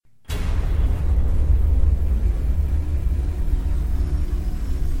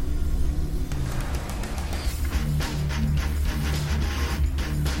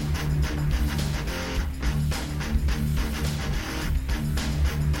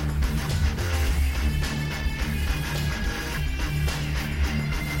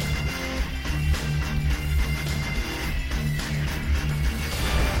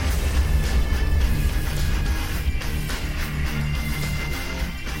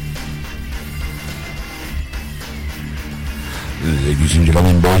Ladies and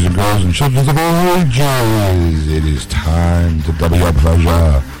gentlemen, boys and girls, and children of all ages, it is time to double your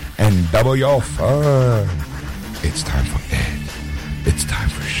pleasure and double your fun. It's time for Ed. It's time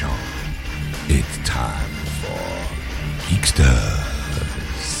for Sean. It's time for Geeksters.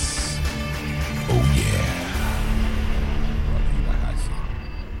 Oh yeah.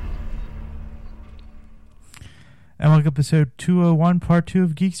 And welcome to episode 201, part 2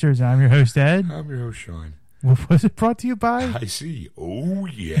 of Geeksters. I'm your host, Ed. I'm your host, Sean. What was it brought to you by? I see. Oh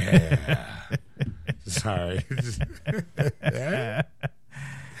yeah. Sorry.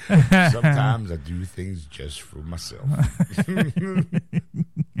 Sometimes I do things just for myself.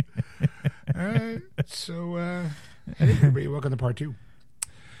 All right. So, hey, everybody, welcome to part 2.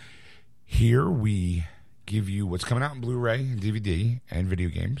 Here we give you what's coming out in Blu-ray and DVD and video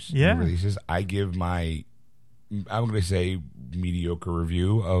games. Yeah. Releases. I give my, I'm going to say, mediocre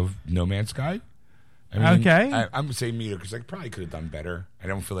review of No Man's Sky. I mean, okay. I'm going to say mediocre because I probably could have done better. I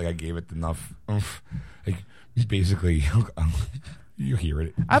don't feel like I gave it enough oomph. Like, basically, you hear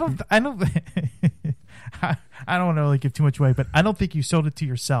it. I don't want to give too much away, but I don't think you sold it to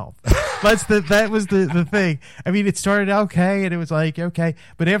yourself. That was the thing. I mean, it started okay, and it was like okay,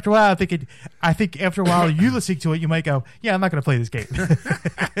 but after a while, I think after a while, you listening to it, you might go, "Yeah, I'm not going to play this game."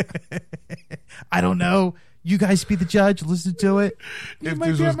 I don't know. You guys be the judge. Listen to it.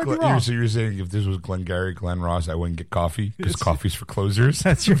 So you're saying if this was Glengarry Glen Ross, I wouldn't get coffee because coffee's for closers.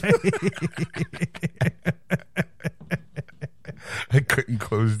 That's right. I couldn't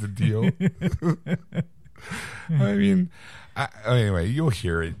close the deal. I mean, anyway, you'll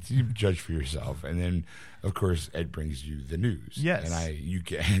hear it. You judge for yourself, and then, of course, Ed brings you the news. Yes,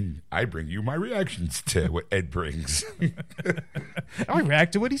 and I bring you my reactions to what Ed brings. I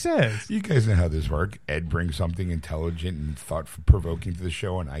react to what he says. You guys know how this works. Ed brings something intelligent and thought-provoking to the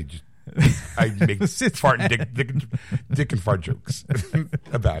show, and I make fart and dick and fart jokes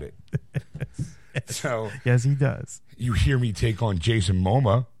about it. So yes, he does. You hear me take on Jason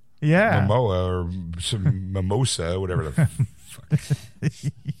Momoa. Yeah. Momoa or some Mimosa, whatever the fuck.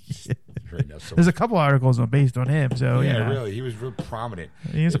 Right now, there's a couple articles based on him. So yeah, really, he was real prominent.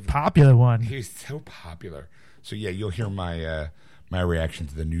 He was a popular one. He was so popular. So yeah, you'll hear my my reaction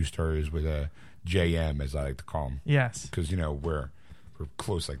to the news stories with JM, as I like to call him. Yes, because we're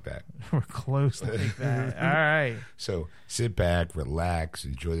close like that. We're close like that. All right. So sit back, relax,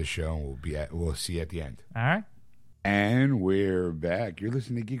 enjoy the show, and we'll see you at the end. All right. And we're back. You're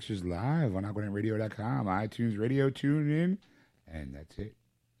listening to Geeksters Live on AquanetRadio.com, iTunes Radio, tune in, and that's it.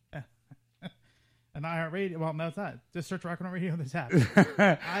 And iHeartRadio. Well, no, it's not. Just search Rock on Radio. This happens.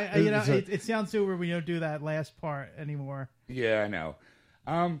 It sounds super. We don't do that last part anymore. Yeah, I know.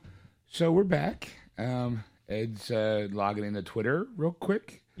 So we're back. Ed's logging into Twitter real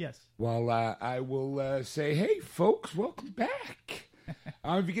quick. Yes. While I will say, hey, folks, welcome back.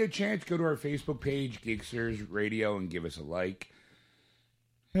 If you get a chance, go to our Facebook page, Geeksters Radio, and give us a like.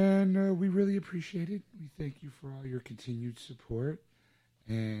 And we really appreciate it. We thank you for all your continued support.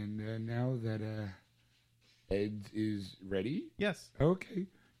 And now that Ed is ready. Yes. Okay.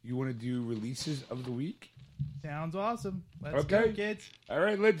 You want to do releases of the week? Sounds awesome. Let's go, kids. All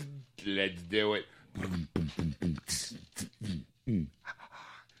right, let's do it.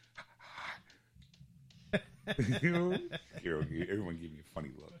 Everyone give me a funny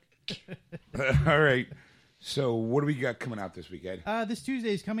look. All right. So, what do we got coming out this week, Ed? This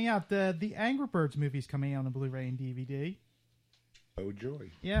Tuesday is coming out. The Angry Birds movie is coming out on Blu-ray and DVD. Oh, joy.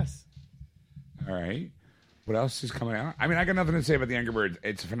 Yes. All right. What else is coming out? I mean, I got nothing to say about the Angry Birds.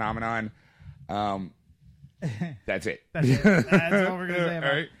 It's a phenomenon. That's it. That's it. That's all we're going to say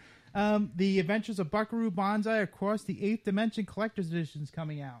about it. All right. The Adventures of Buckaroo Banzai Across the Eighth Dimension Collector's Edition is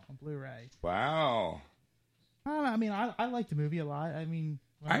coming out on Blu-ray. Wow. I mean, I like the movie a lot. I mean,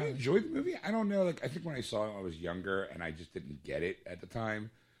 I enjoyed the movie. I don't know. I think when I saw it, I was younger, and I just didn't get it at the time.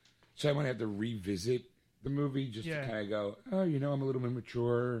 So I might have to revisit the movie just to kind of go, oh, I'm a little bit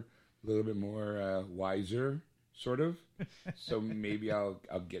mature, a little bit more wiser, sort of. So maybe I'll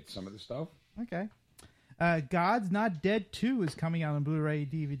get some of the stuff. Okay. God's Not Dead 2 is coming out on Blu-ray,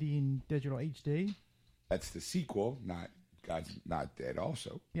 DVD, and digital HD. That's the sequel, not God's Not Dead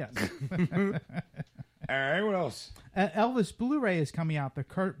also. Yes. All right, what else? Elvis Blu-ray is coming out. The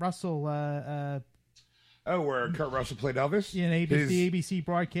Kurt Russell... where Kurt Russell played Elvis? Yeah, the ABC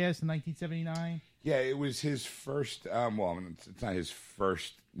broadcast in 1979. Yeah, it was his first... it's not his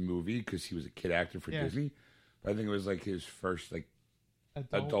first movie because he was a kid actor for Disney. But I think it was his first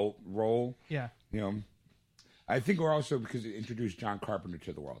adult role. Yeah. I think we're also because it introduced John Carpenter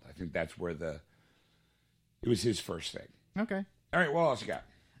to the world. I think that's where it was his first thing. Okay. All right, what else you got?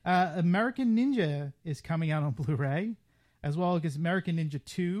 American Ninja is coming out on Blu-ray. as well as American Ninja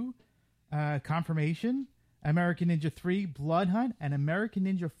 2, Confirmation, American Ninja 3, Blood Hunt, and American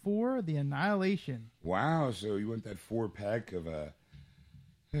Ninja 4, The Annihilation. Wow, so you want that 4-pack of All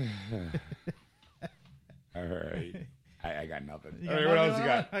right. I got nothing. All right, what else you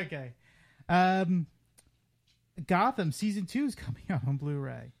got? Okay. Gotham Season 2 is coming out on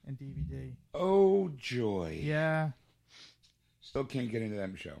Blu-ray and DVD. Oh, joy. Yeah. Still can't get into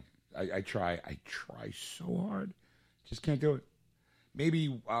that show. I try so hard. Just can't do it.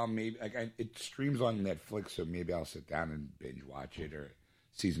 Maybe it streams on Netflix, so maybe I'll sit down and binge watch it, or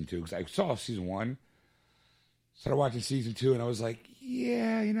Season 2, because I saw Season 1. Started watching Season 2, and I was like,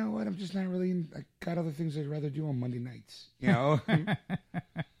 yeah, you know what? I'm just not really... I got other things I'd rather do on Monday nights, you know?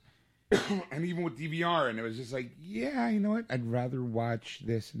 And even with DVR, and it was just like, yeah, you know what? I'd rather watch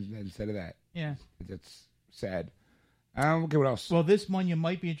this instead of that. Yeah. That's sad. Okay, what else? Well, this one you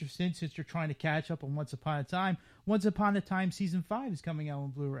might be interested in since you're trying to catch up on Once Upon a Time. Once Upon a Time Season 5 is coming out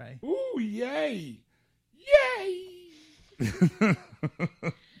on Blu-ray. Ooh, yay! Yay!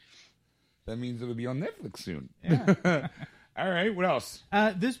 That means it'll be on Netflix soon. Yeah. All right, what else?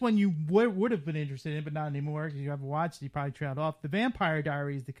 This one you would have been interested in, but not anymore because you haven't watched it. You probably trailed off. The Vampire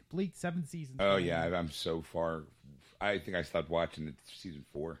Diaries, the complete 7th season. Oh, yeah, I'm so far. I think I stopped watching it Season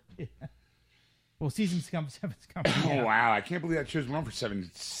 4. Yeah. Well, season's coming. 7's coming. Oh, wow. I can't believe that show's been on for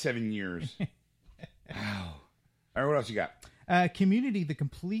seven years. Wow. All right, what else you got? Community, the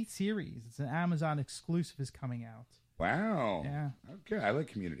complete series. It's an Amazon exclusive, is coming out. Wow. Yeah. Okay, I like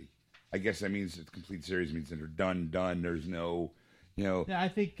Community. I guess that means it's complete series. It means that they're done. There's no, Yeah, I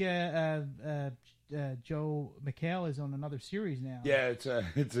think Joe McHale is on another series now. Yeah, it's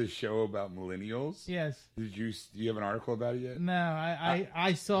a show about millennials. Yes. Do you have an article about it yet? No,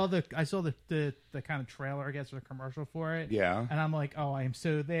 I saw the kind of trailer, I guess, or the commercial for it. Yeah. And I'm like, oh, I am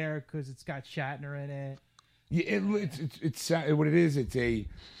so there because it's got Shatner in it. Yeah, it's what it is. It's a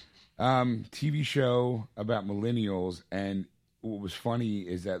TV show about millennials, and what was funny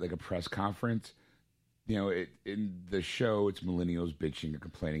is that, like, a press conference, in the show, it's millennials bitching and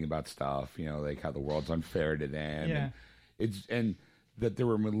complaining about stuff, like how the world's unfair to them. Yeah. And that there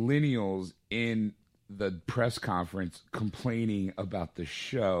were millennials in the press conference complaining about the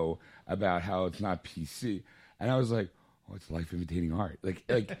show, about how it's not PC. And I was like, oh, it's life imitating art. Like,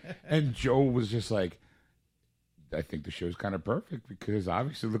 and Joe was just like, I think the show's kind of perfect because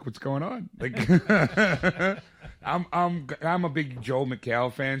obviously look what's going on. Like, I'm a big Joel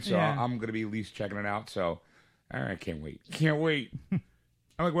McHale fan, so Yeah. I'm gonna be at least checking it out. So, all right, can't wait. I'm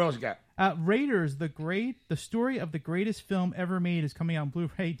like, what else you got? Raiders, the story of the greatest film ever made is coming out on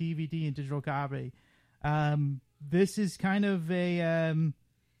Blu-ray, DVD, and digital copy. This is kind of a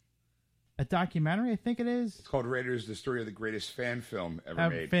documentary, I think it is. It's called Raiders: The Story of the Greatest Fan Film Ever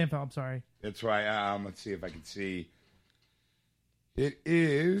Made. Fan film, sorry. That's right. Let's see if I can see. It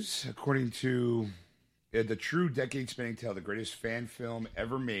is, according to the true decade-spanning tale, the greatest fan film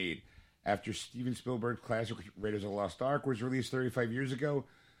ever made. After Steven Spielberg's classic Raiders of the Lost Ark was released 35 years ago,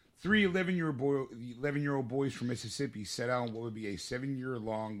 three 11-year-old boys from Mississippi set out on what would be a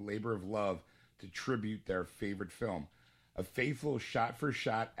 7-year-long labor of love to tribute their favorite film. A faithful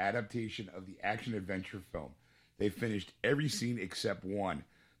shot-for-shot adaptation of the action-adventure film. They finished every scene except one,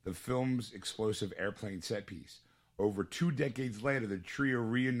 the film's explosive airplane set piece. Over 2 decades later, the trio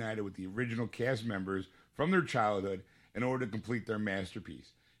reunited with the original cast members from their childhood in order to complete their masterpiece.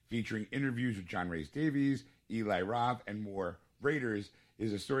 Featuring interviews with John Rhys Davies, Eli Roth, and more, Raiders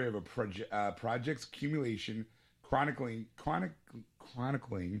is a story of a project's accumulation, chronicling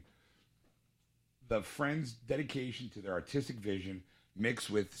the friends' dedication to their artistic vision, mixed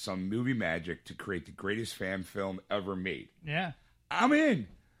with some movie magic to create the greatest fan film ever made. Yeah. I'm in.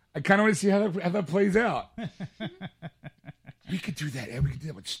 I kind of want to see how that plays out. We could do that. We could do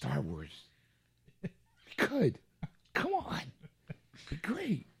that with Star Wars. We could. Come on. It'd be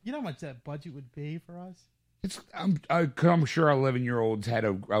great. You know how much that budget would be for us? I'm sure 11-year-olds had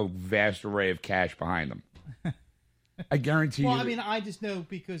a vast array of cash behind them. I guarantee Well, you. I mean, I just know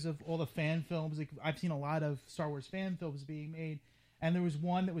because of all the fan films. Like, I've seen a lot of Star Wars fan films being made, and there was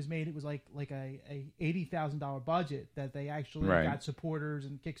one that was made. It was like a $80,000 budget that they actually got supporters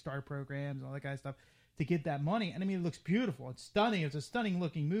and Kickstarter programs and all that kind of stuff to get that money. And I mean, it looks beautiful. It's stunning. It's a stunning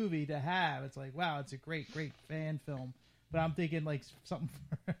looking movie to have. It's like, wow, it's a great fan film. But I'm thinking like something.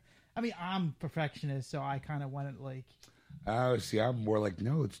 I mean, I'm a perfectionist, so I kind of want it like. Oh, see, I'm more like,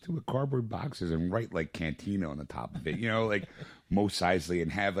 no, let's do it cardboard boxes and write like Cantina on the top of it, like Mos Eisley,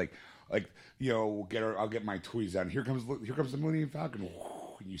 and have like I'll get my toys out. And here comes the Millennium Falcon.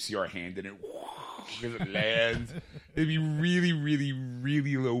 And you see our hand in it. As it lands. It'd be really, really,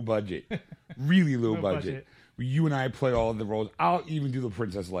 really low budget. Really low budget. you and I play all of the roles. I'll even do the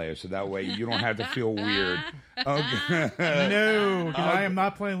Princess Leia, so that way you don't have to feel weird. Okay. No, because I am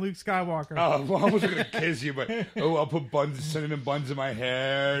not playing Luke Skywalker. Oh, well, I wasn't gonna kiss you, but I'll put cinnamon buns in my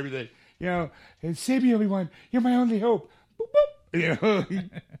hair, everything. You know, and save me, Obi-Wan. You're my only hope. Boop, boop. You know.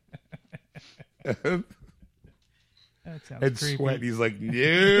 That sounds And creepy. sweat. He's like,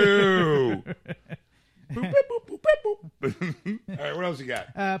 no. Boop, boop, boop, boop, boop. All right, what else you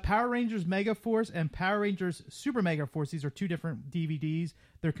got? Power Rangers Mega Force and Power Rangers Super Mega Force. These are two different DVDs.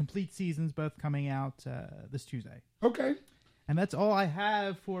 They're complete seasons, both coming out this Tuesday. Okay. And that's all I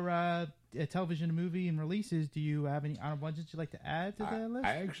have for television, movie, and releases. Do you have any honorable mentions you'd like to add to the list?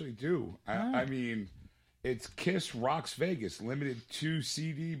 I actually do. I mean, it's Kiss Rocks Vegas, limited 2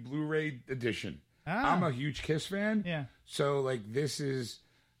 CD Blu-ray edition. I'm a huge Kiss fan. Yeah. So, like, this is,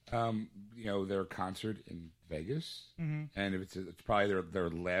 their concert in Vegas. Mm-hmm. And it's probably their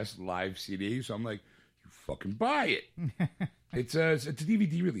last live CD. So I'm like, you fucking buy it. It's a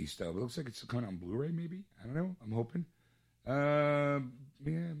DVD release, though. It looks like it's coming out on Blu-ray, maybe. I don't know. I'm hoping. Yeah,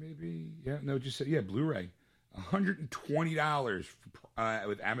 maybe. Yeah, no, just Blu-ray. $120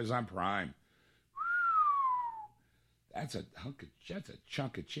 with Amazon Prime. That's a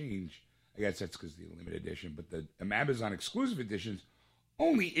chunk of change. I guess that's because of the limited edition, but the Amazon exclusive editions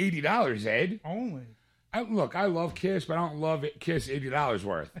only $80. Ed, Only. I love Kiss, but I don't love Kiss $80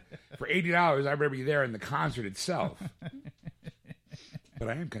 worth. For $80, I'd rather be there in the concert itself. But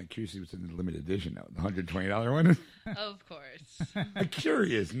I am kind of curious to see what's in the limited edition, though. The $120 one. Of course. I'm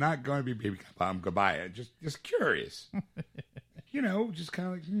curious. Not going to be baby I'm gonna buy it. Just curious. Just kind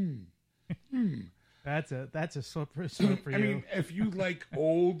of like That's a slip for you. I mean, if you like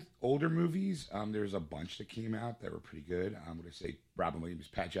older movies, there's a bunch that came out that were pretty good. I'm going to say Robin Williams,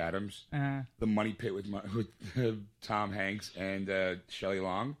 Patch Adams, The Money Pit with Tom Hanks and Shelley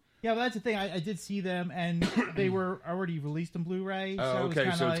Long. Yeah, well, that's the thing. I did see them, and they were already released on Blu-ray. Oh, okay.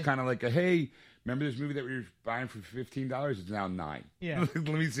 So it's kind of like hey, remember this movie that we were buying for $15? It's now $9. Yeah. Let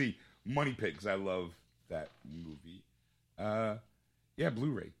me see. Money Pit, because I love that movie. Yeah,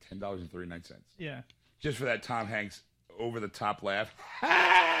 Blu-ray, $10.39. Yeah. Just for that Tom Hanks over-the-top laugh.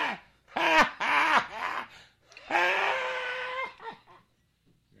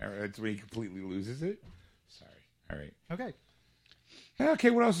 That's when he completely loses it. Sorry. All right. Okay.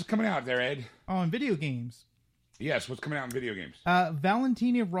 Okay, what else is coming out there, Ed? Oh, and video games. Yes, what's coming out in video games?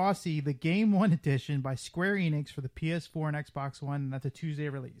 Valentina Rossi, the Game 1 edition by Square Enix for the PS4 and Xbox One. That's a Tuesday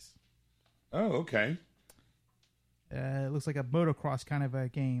release. Oh, okay. It looks like a motocross kind of a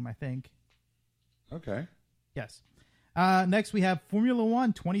game, I think. Okay. Yes. Next, we have Formula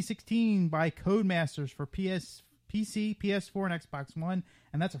 1 2016 by Codemasters for PC, PS4, and Xbox One,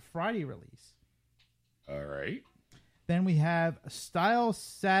 and that's a Friday release. All right. Then we have Style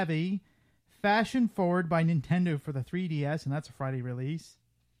Savvy Fashion Forward by Nintendo for the 3DS, and that's a Friday release.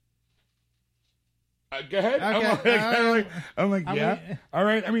 Go ahead. Okay. I'm like, yeah. All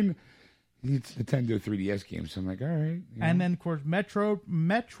right. I mean, it's Nintendo 3DS game, so I'm like, all right. Yeah. And then, of course,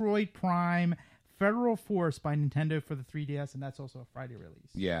 Metroid Prime Federal Force by Nintendo for the 3DS, and that's also a Friday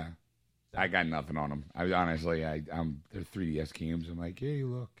release. Yeah. I got nothing on them. They're 3DS games. I'm like, hey,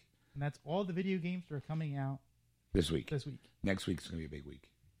 look. And that's all the video games that are coming out This week. Next week's going to be a big week.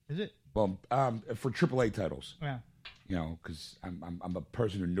 Is it? Well, for AAA titles. Yeah. Because I'm a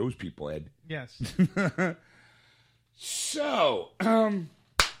person who knows people, Ed. Yes. So,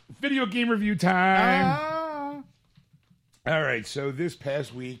 video game review time. All right, so this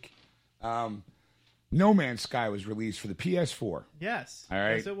past week, No Man's Sky was released for the PS4. Yes. All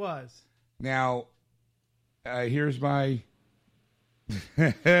right. Yes, it was. Now, here's my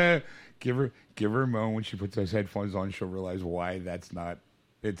give her a moment when she puts those headphones on. She'll realize why it's not.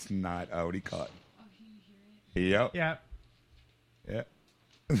 What do you call it? Oh, can you hear it? Yep. Yeah.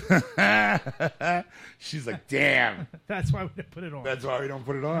 Yeah. She's like, damn. That's why we didn't put it on. That's why we don't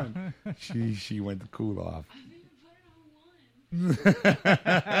put it on. She went to cool off. I didn't put it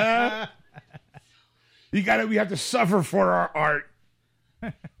on one. We have to suffer for our art.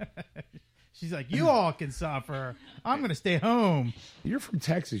 She's like, you all can suffer. I'm going to stay home. You're from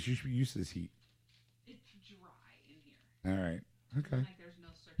Texas. You should be used to this heat. It's dry in here. All right. Okay. Like there's no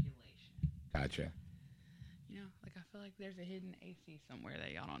circulation. Gotcha. Like I feel like there's a hidden AC somewhere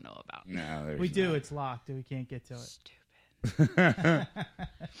that y'all don't know about. No, there's We do. not. It's locked. We can't get to it. Stupid.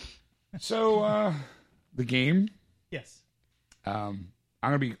 So, the game, Yes. I'm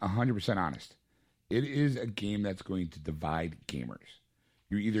going to be 100% honest. It is a game that's going to divide gamers.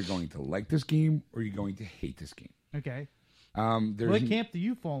 You're either going to like this game or you're going to hate this game. Okay. There's What camp do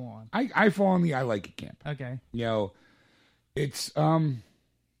you fall on? I fall on the I like it camp. Okay. It's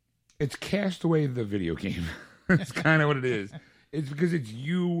Castaway the video game. It's kind of what it is. It's because it's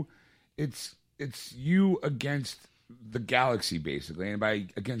you. It's you against the galaxy, basically. And by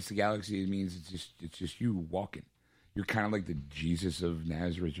against the galaxy, it means it's just you walking. You're kind of like the Jesus of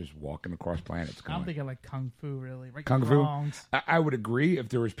Nazareth, just walking across planets. I'm thinking like Kung Fu, really. Right? Kung Fu? Wrongs. I would agree if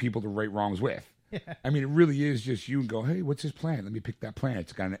there was people to right wrongs with. Yeah. I mean, it really is just you and go, hey, what's this planet? Let me pick that planet.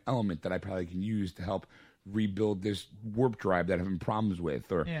 It's got an element that I probably can use to help rebuild this warp drive that I'm having problems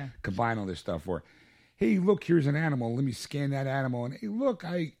with, or combine all this stuff. Or, hey, look, here's an animal. Let me scan that animal. And, hey, look,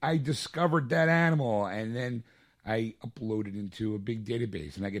 I discovered that animal. And then I upload it into a big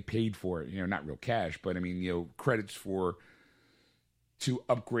database, and I get paid for it. You know, not real cash, but I mean, you know, credits to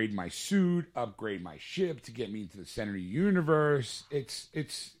upgrade my suit, upgrade my ship, to get me into the center of the universe.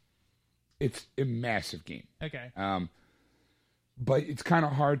 It's a massive game. Okay. But it's kind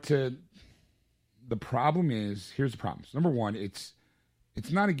of hard to. The problem is, here's the problem. So number one, it's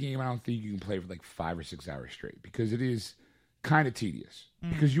not a game I don't think you can play for like 5 or 6 hours straight, because it is kind of tedious.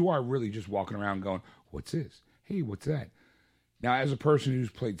 Because you are really just walking around going, what's this? Hey, what's that? Now, as a person who's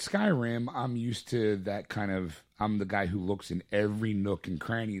played Skyrim, I'm used to that kind of. I'm the guy who looks in every nook and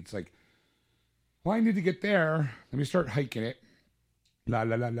cranny. It's like, well, I need to get there. Let me start hiking it. La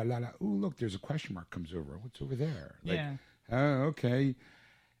la la la la la. Ooh, look, there's a question mark comes over. What's over there? Like, yeah. Oh, okay.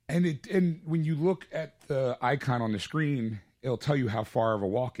 And when you look at the icon on the screen, it'll tell you how far of a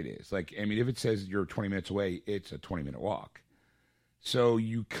walk it is. Like, I mean, if it says you're 20 minutes away, it's a 20-minute walk. So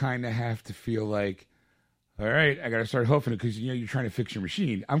you kind of have to feel like, all right, I got to start hoofing it, because, you know, you're trying to fix your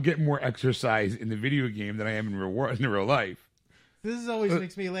machine. I'm getting more exercise in the video game than I am in real life. This always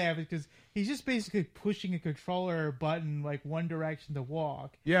makes me laugh, because he's just basically pushing a controller or button like one direction to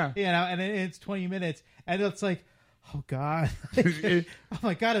walk. Yeah. You know, and it's 20 minutes, and it's like, oh God. Oh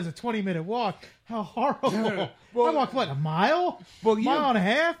my God, it's a 20-minute walk. How horrible. Well, I walked, what, a mile? Well, yeah. Mile and a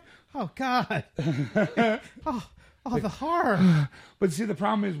half? Oh God. Oh, the horror. But see, the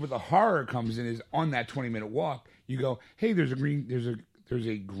problem is, with the horror comes in is on that 20-minute walk, you go, hey, there's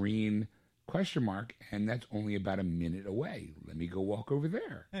a green question mark, and that's only about a minute away. Let me go walk over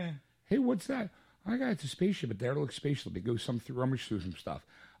there. Hey, what's that? I got it's a spaceship, but there looks spaceship. It goes rummage through some stuff.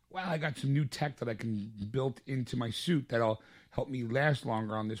 Wow, I got some new tech that I can build into my suit that'll help me last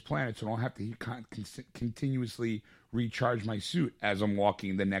longer on this planet, so I don't have to continuously recharge my suit as I'm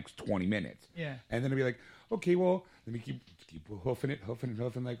walking the next 20 minutes. Yeah. And then I'll be like, okay, well, let me keep hoofing it.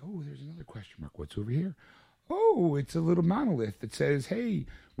 Like, oh, there's another question mark. What's over here? Oh, it's a little monolith that says, hey,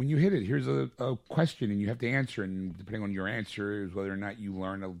 when you hit it, here's a question, and you have to answer. And depending on your answer is whether or not you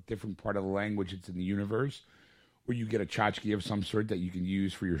learn a different part of the language that's in the universe, or you get a tchotchke of some sort that you can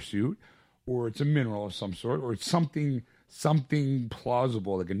use for your suit, or it's a mineral of some sort, or it's something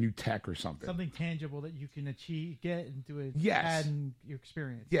plausible, like a new tech or something. Something tangible that you can get into it. Yes. Add in your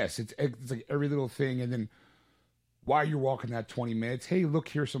experience. Yes, it's like every little thing. And then while you're walking that 20 minutes, hey, look,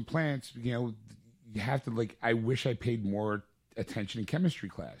 here's some plants. You know, you have to, like, I wish I paid more attention in chemistry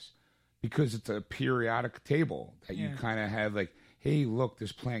class, because it's a periodic table that you kind of have, like, hey, look,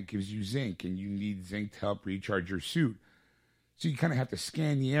 this plant gives you zinc, and you need zinc to help recharge your suit. So you kind of have to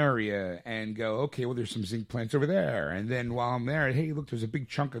scan the area and go, okay, well, there's some zinc plants over there. And then while I'm there, hey, look, there's a big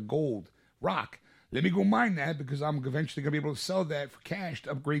chunk of gold rock. Let me go mine that, because I'm eventually going to be able to sell that for cash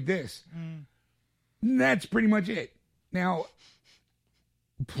to upgrade this. And that's pretty much it. Now,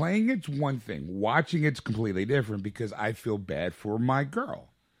 playing it's one thing. Watching it's completely different, because I feel bad for my girl.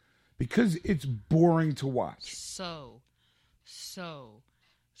 Because it's boring to watch. So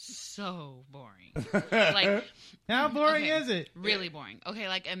boring. Like, how boring is it? Really boring. Okay,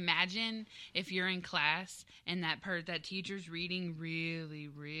 like, imagine if you're in class and that teacher's reading really,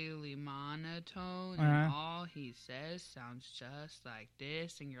 really monotone, and all he says sounds just like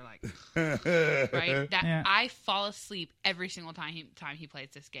this, and you're like, right? I fall asleep every single time he plays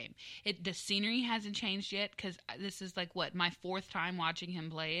this game. The scenery hasn't changed yet, because this is like my 4th time watching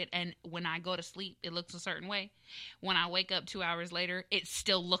him play it, and when I go to sleep, it looks a certain way. When I wake up 2 hours later, it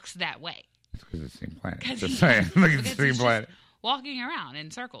still looks that way. It's because it's the same planet. Just saying. Like, it's the same planet. Walking around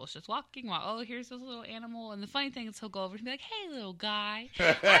in circles, just walking. Oh, here's this little animal. And the funny thing is, he'll go over and be like, hey, little guy,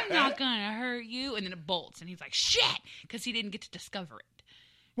 I'm not going to hurt you. And then it bolts. And he's like, shit, because he didn't get to discover it.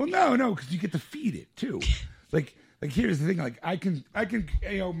 Well, no, because you get to feed it, too. Like, here's the thing. Like, I can,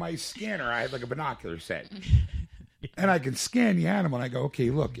 you know, my scanner, I have like a binocular set. And I can scan the animal, and I go, okay,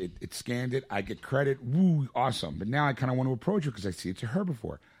 look, it scanned it. I get credit. Woo, awesome. But now I kind of want to approach it, because I see it's a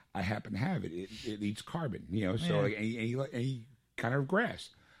herbivore. I happen to have it. It eats carbon, you know, so like any kind of grass.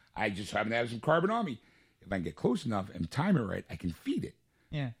 I just happen to have some carbon on me. If I can get close enough and time it right, I can feed it.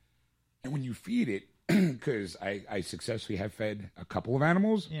 Yeah. And when you feed it, because I successfully have fed a couple of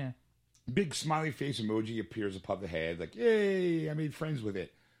animals. Yeah. big smiley face emoji appears above the head, like, yay, I made friends with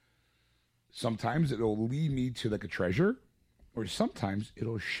it. Sometimes it'll lead me to like a treasure, or sometimes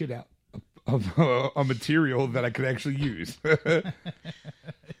it'll shit out a material that I could actually use.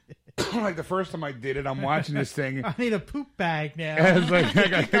 Like the first time I did it, I'm watching this thing. I need a poop bag now. It's like, to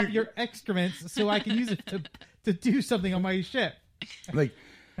pick up your excrements so I can use it to do something on my ship. Like,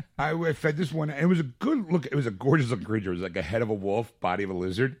 I fed this one, and it was a good look. It was a gorgeous looking creature. It was like a head of a wolf, body of a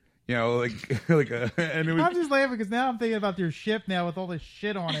lizard. You know, and it was. I'm just laughing because now I'm thinking about your ship now with all this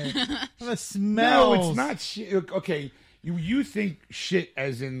shit on it. The smells. No, it's not shit. Okay, you think shit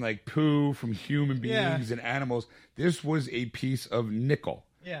as in like poo from human beings and animals. This was a piece of nickel.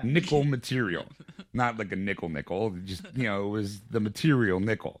 Yeah. Nickel material. Not like a nickel. Just, it was the material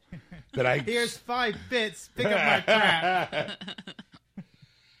nickel. Here's 5 bits. Pick up my crap.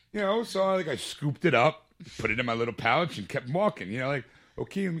 So I scooped it up, put it in my little pouch, and kept walking.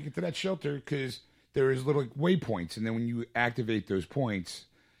 Okay, let me get to that shelter, because there is little waypoints, and then when you activate those points,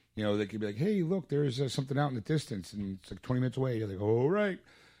 they could be like, hey, look, there's something out in the distance, and it's like 20 minutes away. You're like, all right,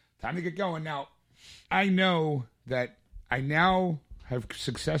 time to get going. Now, I know that I now have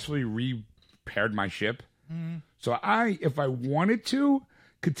successfully repaired my ship, so if I wanted to,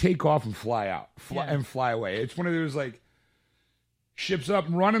 could take off and fly out, and fly away. It's one of those like, ships up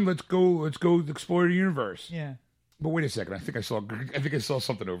and running. Let's go explore the universe. Yeah. But wait a second. I think I saw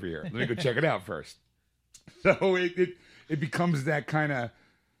something over here. Let me go check it out first. So it becomes that kind of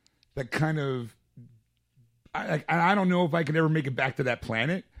I don't know if I could ever make it back to that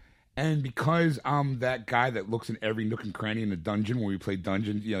planet. And because I'm that guy that looks in every nook and cranny in the dungeon when we play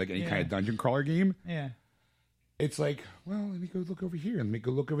dungeon, like any kind of dungeon crawler game. Yeah. It's like, well, let me go look over here and let me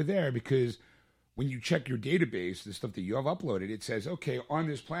go look over there, because when you check your database, the stuff that you have uploaded, it says, okay, on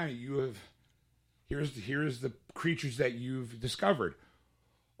this planet here's the creatures that you've discovered.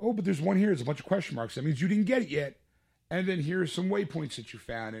 Oh, but there's one here. There's a bunch of question marks. That means you didn't get it yet. And then here's some waypoints that you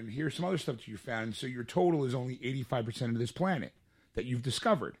found, and here's some other stuff that you found. So your total is only 85% of this planet that you've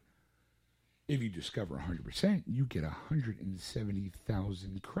discovered. If you discover 100%, you get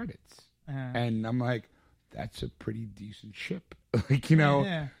 170,000 credits. And I'm like, that's a pretty decent ship.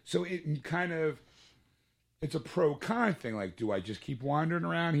 So it kind of, it's a pro-con thing. Like, do I just keep wandering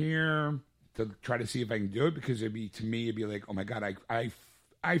around here to try to see if I can do it? Because it'd be like, oh my God,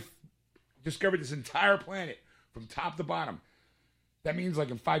 I discovered this entire planet from top to bottom. That means like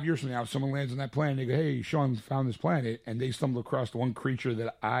in 5 years from now, if someone lands on that planet, they go, hey, Sean found this planet, and they stumble across the one creature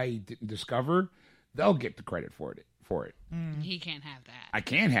that I didn't discover, they'll get the credit for it. He can't have that. I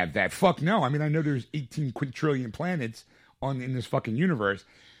can't have that. Fuck no. I mean, I know there's 18 quintillion planets in this fucking universe,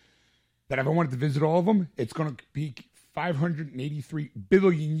 that if I wanted to visit all of them, it's going to be 583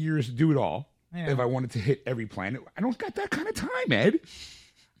 billion years to do it all. Yeah. If I wanted to hit every planet. I don't got that kind of time, Ed.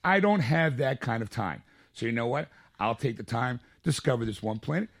 I don't have that kind of time. So you know what? I'll take the time, discover this one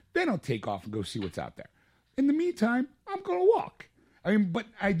planet, then I'll take off and go see what's out there. In the meantime, I'm going to walk. I mean, but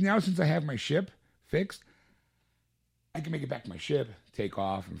now since I have my ship fixed, I can make it back to my ship, take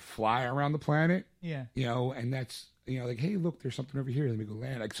off, and fly around the planet. Yeah. And that's, like, hey, look, there's something over here. Let me go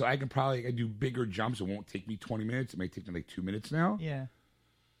land. Like, so I can probably do bigger jumps. It won't take me 20 minutes. It may take me like 2 minutes now. Yeah.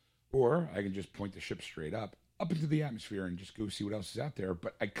 Or I can just point the ship straight up into the atmosphere and just go see what else is out there.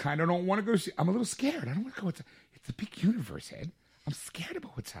 But I kind of don't want to go see. I'm a little scared. I don't want to go. It's a big universe, Ed. I'm scared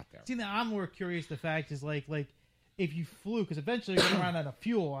about what's out there. See, now I'm more curious. The fact is, like if you flew, because eventually you're going to run out of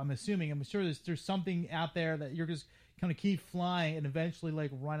fuel. I'm sure there's something out there that you're just going to keep flying and eventually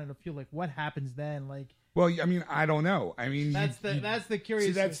like run out of fuel. Like, what happens then? Like, well, I mean, I don't know. I mean, that's the curious.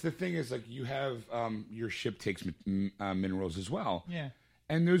 See, that's the thing is, like, you have your ship takes minerals as well. Yeah.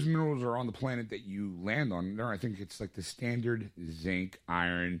 And those minerals are on the planet that you land on. I think it's like the standard zinc,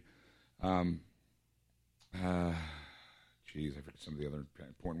 iron. I forget some of the other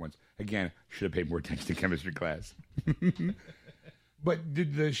important ones. Again, should have paid more attention to chemistry class. But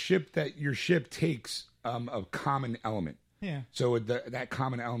did your ship takes a common element? Yeah. So that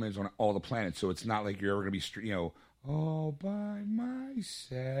common element is on all the planets. So it's not like you're ever going to be, all by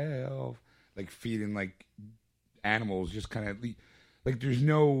myself, like feeding like animals, just kind of. Like there's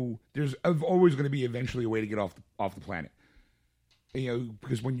always going to be eventually a way to get off the planet.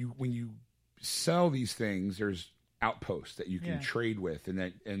 Because when you sell these things, there's outposts that you can trade with, and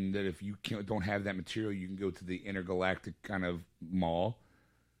that if you don't have that material, you can go to the intergalactic kind of mall,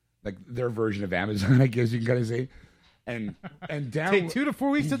 like their version of Amazon, I guess you can kind of say. And down take 2 to 4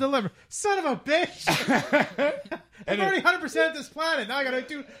 weeks to deliver. Son of a bitch! I'm already 100% of this planet. Now I got to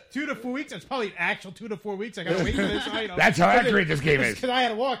do 2 to 4 weeks. It's probably an actual 2 to 4 weeks. I got to wait for this. That's how accurate this game is. Because I had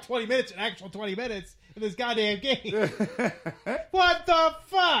to walk 20 minutes, an actual 20 minutes in this goddamn game. What the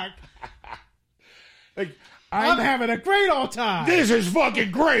fuck? Like I'm having a great old time. This is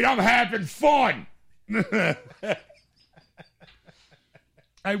fucking great. I'm having fun.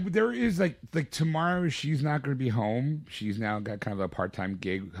 There is like tomorrow she's not going to be home. She's now got kind of a part-time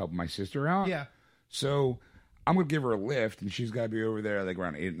gig helping my sister out. Yeah. So I'm going to give her a lift, and she's got to be over there like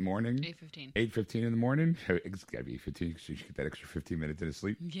around 8 in the morning. 8:15. 8:15 in the morning. It's got to be 8:15 so she can get that extra 15 minutes of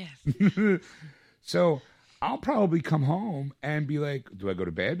sleep. Yes. So I'll probably come home and be like, do I go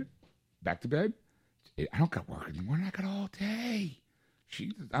to bed? Back to bed? I don't got work in the morning. I got all day. I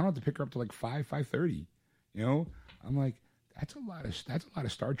don't have to pick her up till like 5:30. You know? I'm like, that's a lot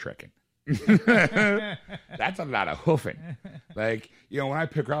of Star Trekking. That's a lot of hoofing. Like, you know, when I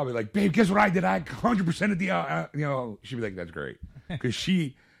pick her up, I'll be like, babe, guess what I did? I 100% of the, you know, she'd be like, that's great. Because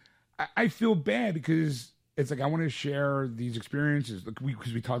I feel bad because it's like I want to share these experiences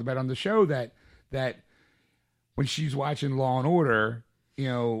because we talked about on the show that when she's watching Law and Order, you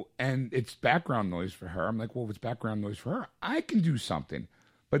know, and it's background noise for her, I'm like, well, if it's background noise for her, I can do something.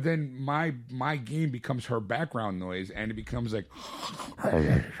 But then my game becomes her background noise, and it becomes like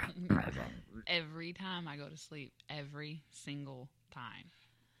Every time I go to sleep, every single time.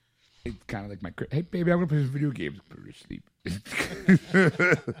 It's kind of like my, hey baby, I'm gonna play some video games. Put her to sleep.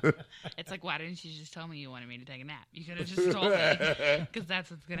 It's like, why didn't you just tell me you wanted me to take a nap? You could have just told me, because that's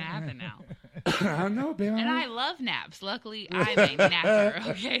what's gonna happen now. I don't know, baby. And I love naps. Luckily, I'm a napper.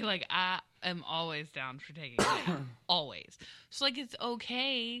 Okay, like I am always down for taking a nap, always. So like it's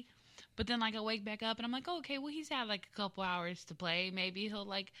okay, but then like I wake back up and I'm like, oh, okay, well he's had like a couple hours to play. Maybe he'll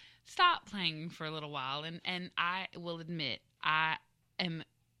like stop playing for a little while. And I will admit I am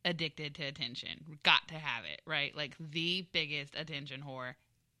addicted to attention. Got to have it, right? Like the biggest attention whore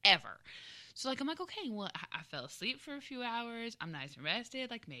ever. So like I'm like, okay, well I fell asleep for a few hours. I'm nice and rested.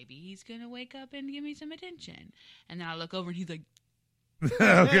 Like maybe he's gonna wake up and give me some attention. And then I look over and he's like,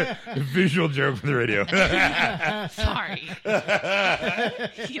 okay. Visual joke for the radio. sorry.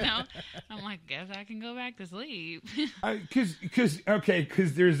 You know, I'm like, guess I can go back to sleep.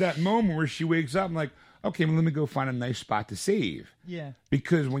 Because there's that moment where she wakes up. I'm like, okay, well, let me go find a nice spot to save. Yeah.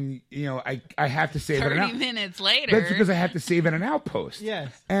 Because when I have to save at an 30 minutes later. That's because I have to save at an outpost.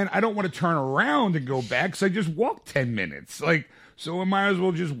 Yes. And I don't want to turn around and go back, so I just walk 10 minutes. Like, so I might as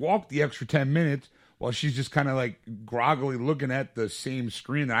well just walk the extra 10 minutes while she's just kind of like groggily looking at the same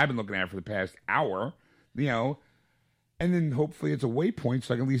screen that I've been looking at for the past hour, you know. And then hopefully it's a waypoint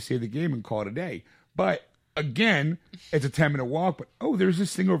so I can at least save the game and call it a day. But again, it's a 10-minute walk, but oh, there's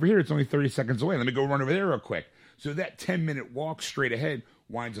this thing over here. It's only 30 seconds away. Let me go run over there real quick. So that 10-minute walk straight ahead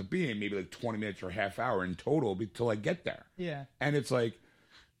winds up being maybe like 20 minutes or a half hour in total until I get there. Yeah. And it's like,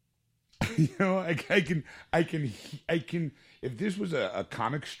 you know, I can, if this was a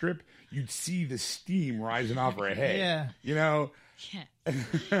comic strip, you'd see the steam rising off her head. Yeah. You know? Yes.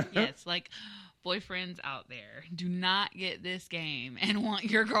 Yes. Like, boyfriends out there, do not get this game and want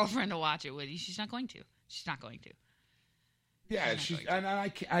your girlfriend to watch it with you. She's not going to. She's not going to. Yeah, and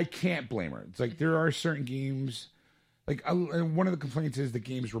I can't blame her. It's like there are certain games, like one of the complaints is the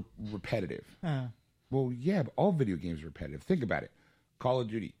game's repetitive. Well, yeah, but all video games are repetitive. Think about it. Call of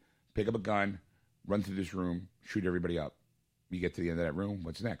Duty. Pick up a gun, run through this room, shoot everybody up. You get to the end of that room,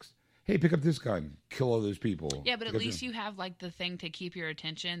 what's next? Hey, pick up this gun, kill all those people. Yeah, but at least you have like the thing to keep your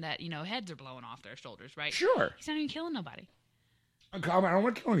attention that, you know, heads are blowing off their shoulders, right? Sure. He's not even killing nobody. I don't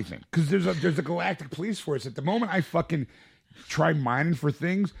want to kill anything because there's a galactic police force. At the moment I fucking try mining for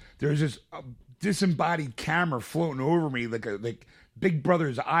things, there's this disembodied camera floating over me like Big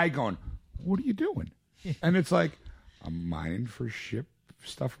Brother's eye going, what are you doing? And it's like, I'm mining for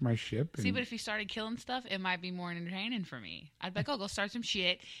stuff for my ship. See, but if you started killing stuff, it might be more entertaining for me. I'd be like, oh, go start some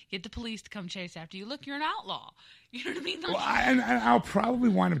shit, get the police to come chase after you. Look, you're an outlaw. You know what I mean? Like, well, and I'll probably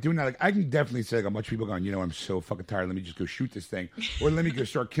wind up doing that. Like, I can definitely say, like, a bunch of people going, you know, I'm so fucking tired. Let me just go shoot this thing. Or let me go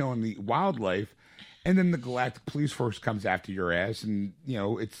start killing the wildlife. And then the Galactic Police Force comes after your ass. And, you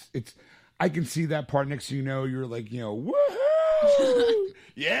know, it's I can see that part. Next thing you know, you're like, you know, woohoo!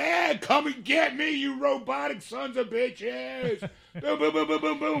 Yeah, come and get me, you robotic sons of bitches! Boom, boom, boom, boom,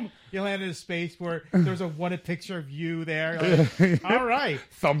 boom, boom. You land in a space where there's a wanted picture of you there. Like, all right,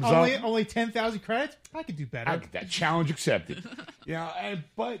 thumbs up. Only 10,000 credits. I could do better. That challenge accepted.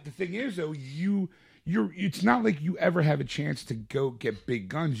 But the thing is, though, it's not like you ever have a chance to go get big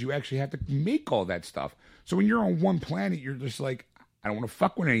guns. You actually have to make all that stuff. So when you're on one planet, you're just like, I don't want to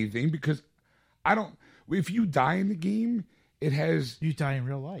fuck with anything because I don't. If you die in the game, it has. You die in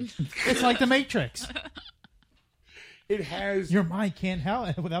real life. It's like the Matrix. It has. Your mind can't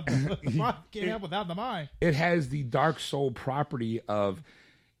help without the mind. It has the Dark Soul property of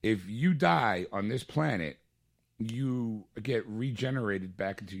if you die on this planet, you get regenerated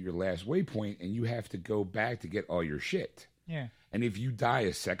back into your last waypoint, and you have to go back to get all your shit. Yeah. And if you die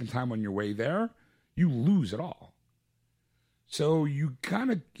a second time on your way there, you lose it all. So it's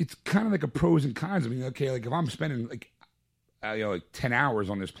kind of like a pros and cons. I mean, okay, like if I'm spending like 10 hours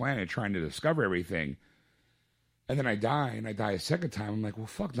on this planet trying to discover everything, and then I die a second time, I'm like, well,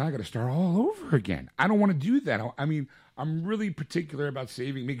 fuck, now I got to start all over again. I don't want to do that. I mean, I'm really particular about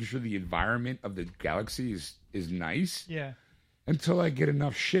making sure the environment of the galaxy is nice. Yeah. Until I get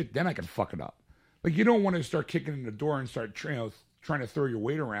enough shit, then I can fuck it up. Like, you don't want to start kicking in the door and start trying to throw your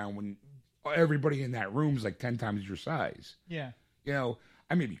weight around when everybody in that room is like 10 times your size. Yeah.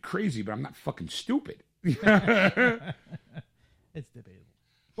 I may be crazy, but I'm not fucking stupid. It's debatable.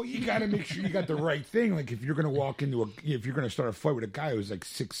 Well, you got to make sure you got the right thing. Like, if you're going to if you're going to start a fight with a guy who's like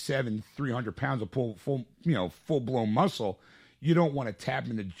 6'7", 300 pounds of full blown muscle, you don't want to tap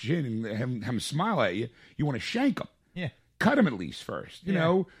him in the chin and have him smile at you. You want to shank him. Yeah. Cut him at least first, you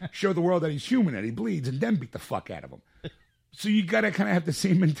know, show the world that he's human, that he bleeds, and then beat the fuck out of him. So you got to kind of have the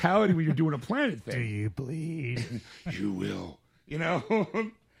same mentality when you're doing a planet thing. Do you bleed? You will.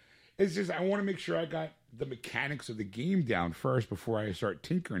 It's just, I want to make sure I got the mechanics of the game down first before I start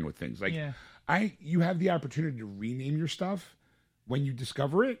tinkering with things. Like, you have the opportunity to rename your stuff when you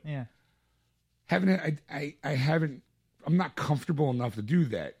discover it. Yeah. I'm not comfortable enough to do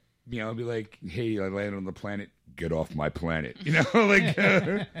that. I'll be like, hey, I landed on the planet. Get off my planet.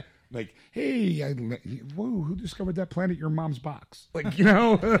 Like, hey, whoa, who discovered that planet? Your mom's box. Like,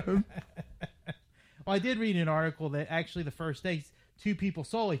 Well, I did read an article that actually the first day, two people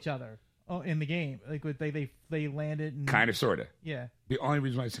saw each other in the game. Like, they landed and... Kind of, sort of. Yeah. The only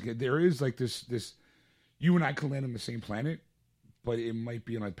reason why I say there is like this, you and I can land on the same planet, but it might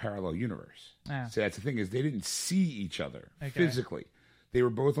be in a parallel universe. Ah. So that's the thing, is they didn't see each other physically. They were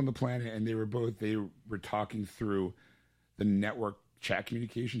both on the planet, and they were talking through the network chat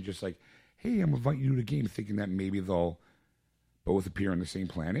communication, just like, hey, I'm inviting you to the game, thinking that maybe they'll both appear on the same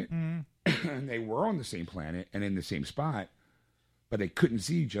planet. Mm-hmm. And they were on the same planet and in the same spot, but they couldn't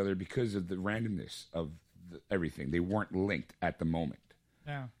see each other because of the randomness of everything. They weren't linked at the moment.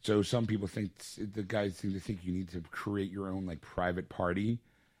 Yeah. So some people think, the guys seem to think you need to create your own like private party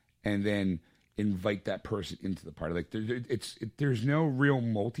and then invite that person into the party. Like there's no real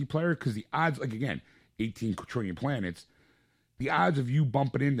multiplayer, because the odds, like, again, 18 trillion planets, the odds of you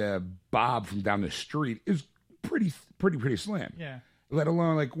bumping into Bob from down the street is pretty slim. Yeah. Let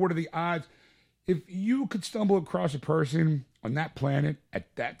alone, like, what are the odds if you could stumble across a person on that planet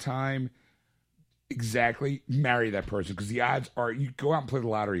at that time? Exactly, marry that person, because the odds are, you go out and play the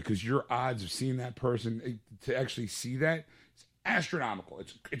lottery, because your odds of seeing that person, to actually see that, is astronomical.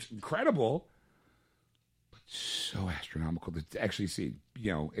 It's incredible, but so astronomical to actually see.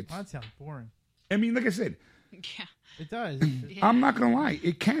 Well, that sounds boring. I mean, like I said, Yeah. It does. I'm not gonna lie,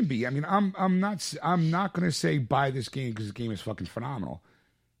 it can be. I mean, I'm not gonna say buy this game because the game is fucking phenomenal.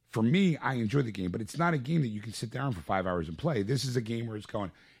 For me, I enjoy the game, but it's not a game that you can sit down for 5 hours and play. This is a game where it's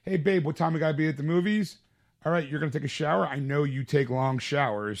going, hey babe, what time we gotta be at the movies? All right, you're gonna take a shower. I know you take long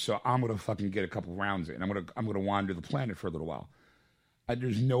showers, so I'm gonna fucking get a couple rounds in. I'm gonna wander the planet for a little while.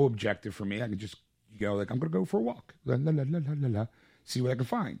 There's no objective for me. I can just like, I'm gonna go for a walk, see what I can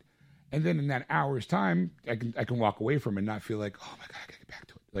find. And then in that hour's time, I can walk away from it and not feel like, oh my God, I gotta get back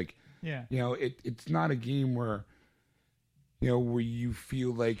to it. Like, it's not a game where, where you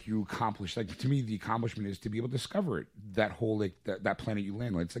feel like you accomplish. Like, to me, the accomplishment is to be able to discover it. That whole, like, that planet you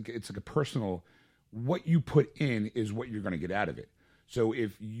land on. It's like a personal, what you put in is what you're going to get out of it. So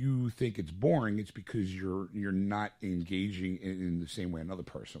if you think it's boring, it's because you're not engaging in the same way another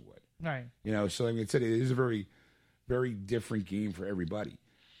person would. Right. So like I said, it is a very, very different game for everybody.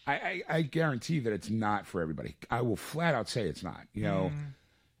 I guarantee that it's not for everybody. I will flat out say it's not.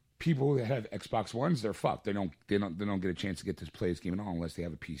 People that have Xbox Ones, they're fucked. They don't get a chance to get to play this game at all unless they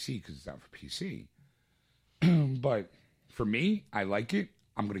have a PC, because it's out for PC. But for me, I like it.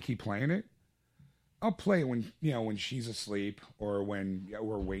 I'm gonna keep playing it. I'll play it when she's asleep, or when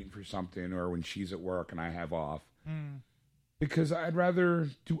we're waiting for something, or when she's at work and I have off. Because I'd rather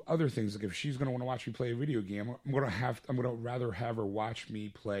do other things. Like, if she's going to want to watch me play a video game, I'm going to rather have her watch me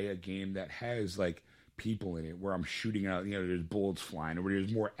play a game that has like people in it, where I'm shooting out, there's bullets flying, or where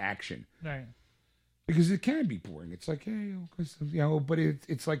there's more action. Right. Because it can be boring. It's like, hey, but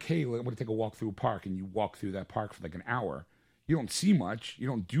it's like, hey, I'm going to take a walk through a park, and you walk through that park for like an hour. You don't see much, you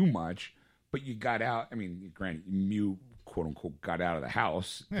don't do much, but you got out. I mean, granted, you quote unquote got out of the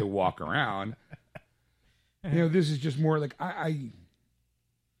house to walk around. This is just more like, I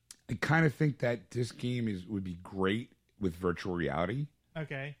kind of think that this game would be great with virtual reality.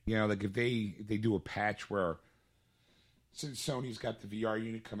 Okay. Like if they do a patch where since Sony's got the VR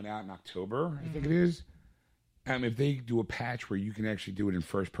unit coming out in October, I think it is. If they do a patch where you can actually do it in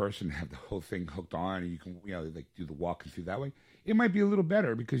first person and have the whole thing hooked on, and you can, like do the walking through that way, it might be a little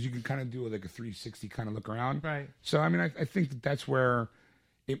better because you can kind of do like a 360 kind of look around. Right. So, I mean, I think that's where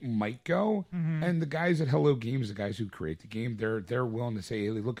it might go. And the guys at Hello Games, the guys who create the game, they're willing to say, hey,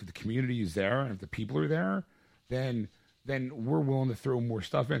 look, if the community is there and if the people are there, then we're willing to throw more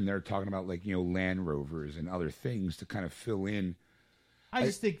stuff in. They're talking about like, Land Rovers and other things to kind of fill in. I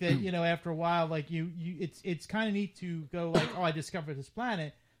just think that, after a while, like it's kind of neat to go like, oh, I discovered this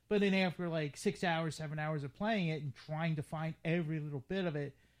planet. But then after like 6 hours, 7 hours of playing it and trying to find every little bit of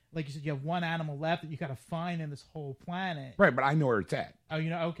it, like you said, you have one animal left that you got to find in this whole planet. Right, but I know where it's at. Oh,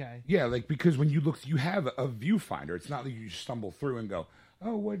 okay. Yeah, like because when you look, you have a viewfinder. It's not like you stumble through and go,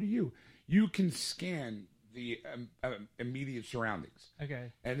 oh, what are you? You can scan the immediate surroundings.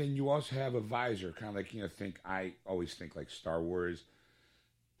 Okay. And then you also have a visor, kind of like, I always think like Star Wars.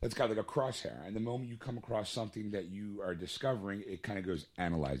 It's got like a crosshair. And the moment you come across something that you are discovering, it kind of goes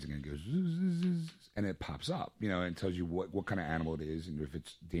analyzing and goes, and it pops up, and tells you what kind of animal it is and if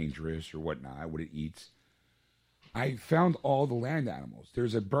it's dangerous or whatnot, what it eats. I found all the land animals.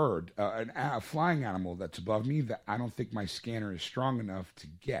 There's a bird, a flying animal that's above me that I don't think my scanner is strong enough to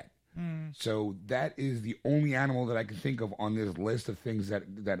get. So that is the only animal that I can think of on this list of things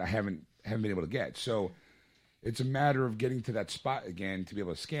that I haven't been able to get. So it's a matter of getting to that spot again to be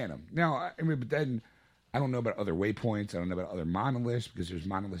able to scan them. Now, I mean, but then I don't know about other waypoints. I don't know about other monoliths because there's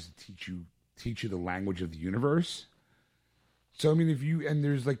monoliths that teach you the language of the universe. So I mean,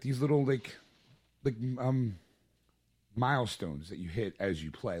 there's like these little like milestones that you hit as you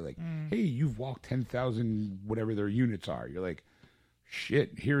play. Like, hey, you've walked 10,000 whatever their units are. You're like,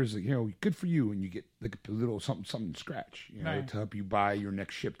 shit. Here's good for you, and you get like a little something to scratch, Right. to help you buy your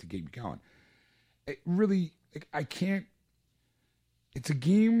next ship to get you going. It really. I can't. It's a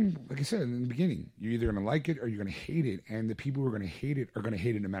game, like I said in the beginning. You're either going to like it or you're going to hate it, and the people who are going to hate it are going to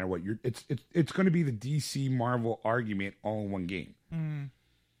hate it no matter what. It's going to be the DC Marvel argument all in one game.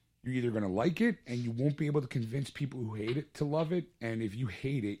 You're either going to like it, and you won't be able to convince people who hate it to love it, and if you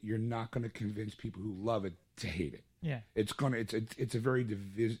hate it, you're not going to convince people who love it to hate it. Yeah. It's a very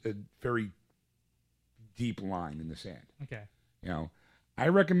very deep line in the sand. Okay. I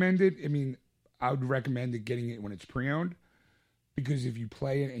recommend it. I mean, I would recommend getting it when it's pre-owned, because if you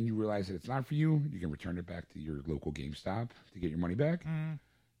play it and you realize that it's not for you, you can return it back to your local GameStop to get your money back.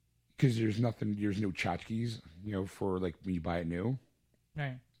 Because there's no tchotchkes, for like when you buy it new.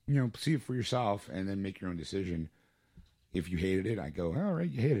 Right. See it for yourself and then make your own decision. If you hated it, I go, all right,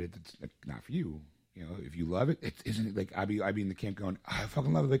 you hated it. It's not for you. If you love it, isn't it like I'd be in the camp going, I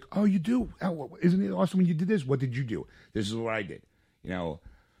fucking love it. Like, oh, you do? Oh, isn't it awesome when you did this? What did you do? This is what I did.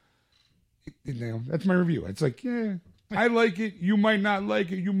 That's my review. It's like, yeah, I like it. You might not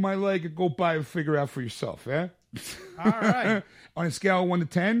like it. You might like it. Go buy and figure out for yourself. Yeah. All right. On a scale of 1 to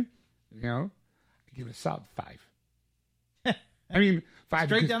 10, I give it a solid 5. I mean, 5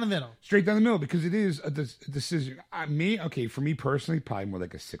 Straight down the middle. Straight down the middle, because it is a decision. For me personally, probably more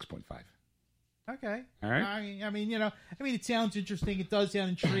like a 6.5. Okay. All right. I mean, it sounds interesting. It does sound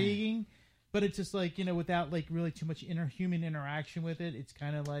intriguing, but it's just like, without like really too much human interaction with it, it's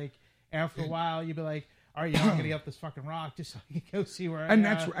kind of like after a while you'd be like, all right, I'm going to get up this fucking rock just so I can go see where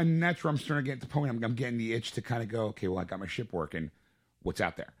that's where I'm starting to get to the point. I'm getting the itch to kind of go, okay, well, I got my ship working. What's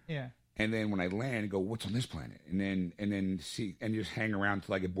out there? Yeah. And then when I land, I go, what's on this planet? And then see, and just hang around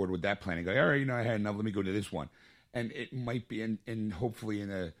till I get bored with that planet. Go, all right, I had enough. Let me go to this one. And it might be, and hopefully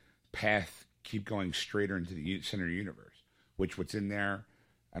in a path, keep going straighter into the center of the universe. What's in there,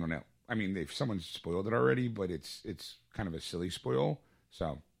 I don't know. I mean, if someone's spoiled it already, but it's kind of a silly spoil.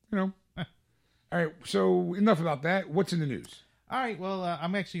 So, All right, so enough about that. What's in the news? All right, well,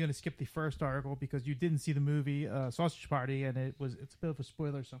 I'm actually going to skip the first article because you didn't see the movie Sausage Party, and it's a bit of a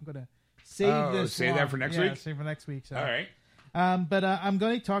spoiler, so I'm going to save this. Save that for next week? Save for next week. So. All right. But I'm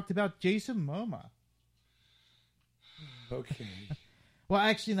going to talk about Jason Momoa. Okay. Well,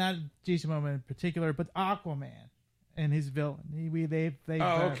 actually, not Jason Momoa in particular, but Aquaman and his villain. They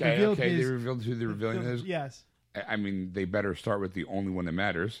revealed They revealed who the villain is? Yes. I mean, they better start with the only one that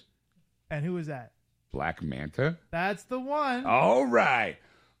matters. And who is that? Black Manta. That's the one. All right.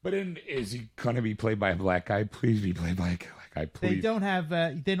 But is he going to be played by a black guy? Please be played by a black guy, please. They don't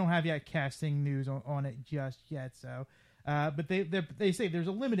have yet casting news on it just yet, so... but they say there's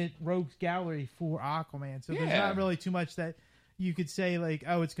a limited rogues gallery for Aquaman, so there's not really too much that you could say like,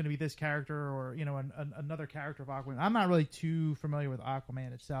 oh, it's going to be this character or another character of Aquaman. I'm not really too familiar with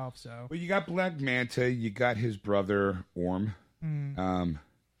Aquaman itself, so. Well, you got Black Manta, you got his brother Orm.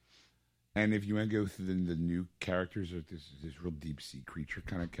 And if you want to go through the new characters, or this real deep sea creature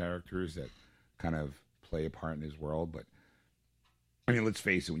kind of characters that kind of play a part in his world. But I mean, let's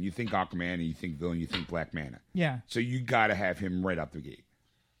face it: when you think Aquaman and you think villain, you think Black Manta. Yeah. So you got to have him right up the gate.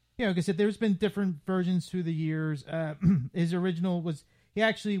 Yeah, like I said, there's been different versions through the years. His original was he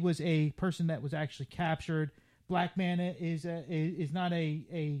actually was a person that was actually captured. Black Manta is not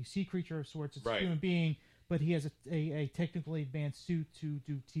a sea creature of sorts; it's a human being. But he has a technically advanced suit to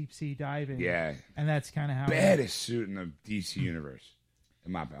do deep sea diving. Yeah. And that's kind of how... Baddest suit in the DC universe,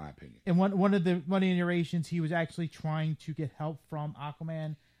 in my opinion. And one of the iterations, he was actually trying to get help from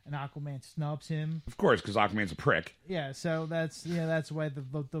Aquaman, and Aquaman snubs him. Of course, because Aquaman's a prick. Yeah, so that's why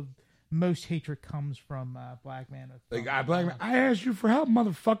the most hatred comes from Black Manta. Like, Black Manta, I asked you for help,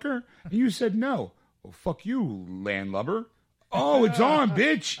 motherfucker, and you said no. Well, fuck you, landlubber. Oh, it's on,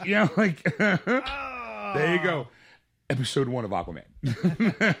 bitch. You know, like... There you go. Episode 1 of Aquaman.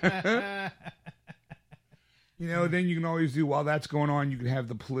 You know, then you can always do, while that's going on, you can have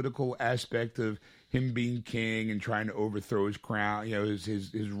the political aspect of him being king and trying to overthrow his crown, you know,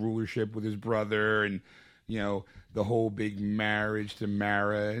 his rulership with his brother, and, you know, the whole big marriage to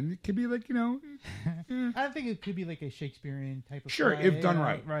Mara. And it could be like, you know. I think it could be like a Shakespearean type of Sure, play, if done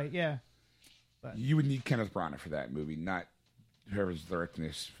right. Right, yeah. But You would need Kenneth Branagh for that movie, not whoever's directing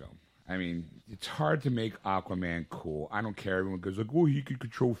this film. I mean, it's hard to make Aquaman cool. I don't care. Everyone goes like, "Oh, he could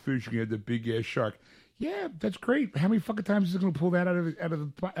control fish. He had the big ass shark." Yeah, that's great. How many fucking times is he going to pull that out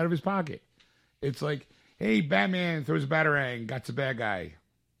of his pocket? It's like, hey, Batman throws a batarang, got the bad guy.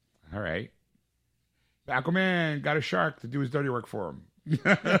 All right, Aquaman got a shark to do his dirty work for him. You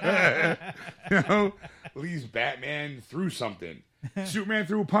know, at least Batman threw something. Superman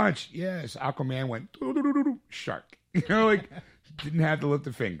threw a punch. Yes, Aquaman went shark. You know, like didn't have to lift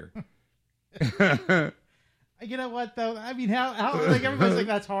a finger. You know what though? I mean, how like everybody's like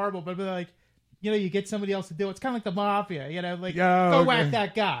that's horrible, but like, you know, you get somebody else to do it. It's kind of like the mafia, you know, like go whack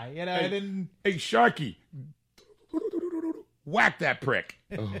that guy, you know. Hey, and then hey, Sharky, whack that prick.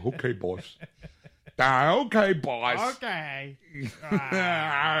 Oh, okay, boss. Okay, boss. Okay.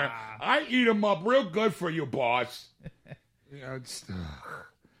 I eat him up real good for you, boss. You know, it's,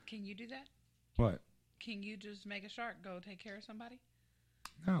 Can you do that? what? Can you just make a shark go take care of somebody?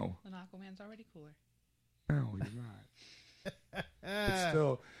 No, When Aquaman's already cooler. no, he's not. But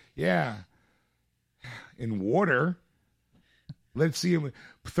still, yeah. In water, let's see him.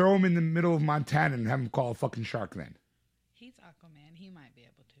 Throw him in the middle of Montana and have him call a fucking shark. Then, He's Aquaman. He might be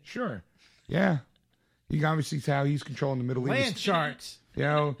able to. sure, yeah. You can obviously see how he's controlling the Middle land East. sharks. You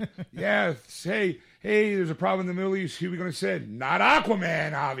know, yeah. Hey, there's a problem in the Middle East. Who are we going to send? Not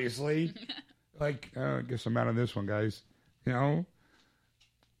Aquaman, obviously. Like, I guess I'm out on this one, guys. You know.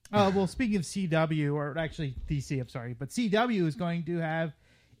 Well, speaking of CW, or actually DC, I'm sorry, but CW is going to have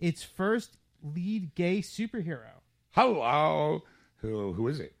its first lead gay superhero. Hello. Who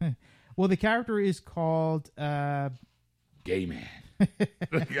is it? Well, the character is called Gay man.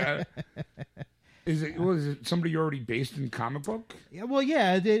 Is it somebody already based in comic book? Yeah, well,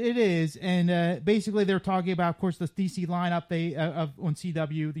 yeah, it is, and basically they're talking about, of course, the DC lineup on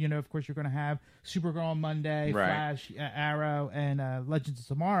CW. You know, of course, you're going to have Supergirl on Monday, Right. Flash, Arrow, and So Legends of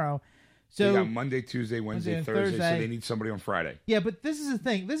Tomorrow. So They got Monday, Tuesday, Wednesday, and Thursday, so Thursday. they need somebody on Friday. yeah, but this is the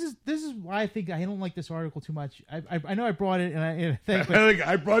thing. This is why I think I don't like this article too much. I know I brought it, and I think, but,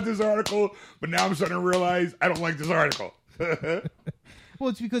 I brought this article, but now I'm starting to realize I don't like this article. well,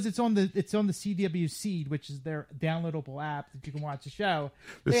 it's because it's on the CW Seed, which is their downloadable app that you can watch the show.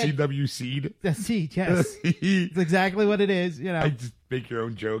 The They had- CW Seed. The Seed, yes, it's exactly what it is. You know, I just make your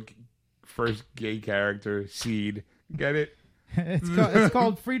own joke. First gay character, Seed. Get it? it's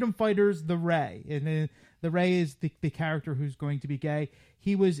called Freedom Fighters: The Ray, and the Ray is the character who's going to be gay.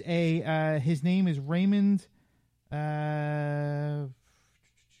 He was his name is Raymond.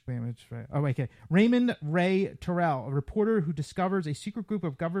 Raymond Ray Terrell, a reporter who discovers a secret group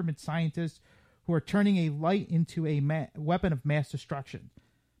of government scientists who are turning a light into a weapon of mass destruction.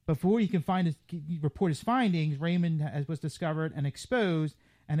 Before he can report his findings, Raymond was discovered and exposed,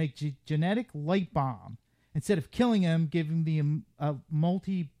 and a genetic light bomb. Instead of killing him, giving the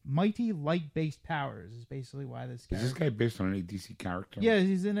mighty light-based powers is basically why this guy. Is this guy based on any DC character? Yeah,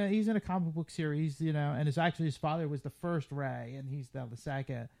 he's in a comic book series, you know, and his father was the first Ray, and he's now the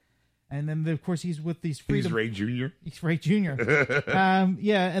second. And then of course he's with these freedom. He's Ray Jr. He's Ray Jr.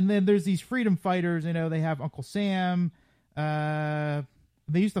 Yeah, and then there's these freedom fighters. You know, they have Uncle Sam. They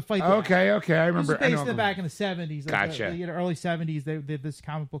used to fight. Okay, I remember. This is based back in the 70s. Gotcha. The early 70s. This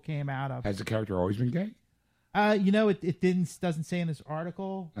comic book came out of. Has the character always been gay? You know, it doesn't say in this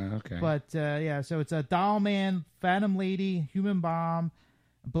article. Okay. But yeah, so it's a Doll Man, Phantom Lady, Human Bomb,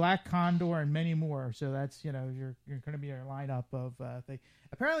 Black Condor, and many more. So that's you're going to be our lineup of thing.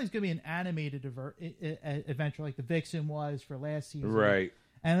 Apparently, it's going to be an animated adventure like the Vixen was for last season, Right.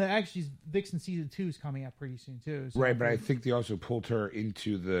 And actually, Vixen season 2 is coming out pretty soon too. So Right, but I think they also pulled her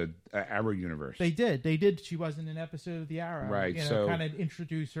into the Arrow universe. They did. She was in an episode of the Arrow, Right, You know, so kind of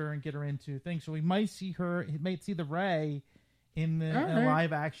introduce her and get her into things. So we might see her. He might see the Ray in the in a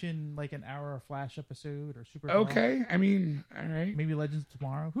live action, like an Arrow or Flash episode or Supergirl. Okay, I mean, all right. Maybe Legends of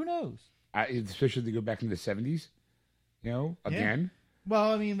Tomorrow. Who knows? Especially if they go back into the 70s, again.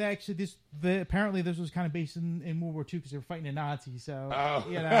 Well, I mean, apparently this was kind of based in World War II because they were fighting the Nazis. So,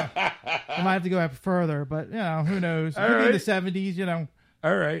 I might have to go up further, but, who knows? Maybe in the 70s,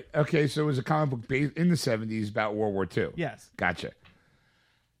 All right. Okay, so it was a comic book based in the 70s about World War II. Yes. Gotcha.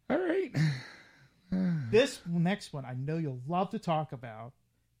 All right. This next one I know you'll love to talk about.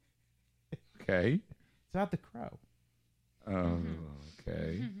 Okay. It's about The Crow. Oh,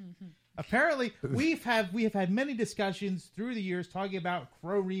 okay. Apparently, we have had many discussions through the years talking about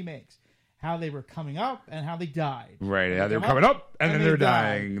Crow remakes, how they were coming up and how they died. Right, how they were coming up and then they're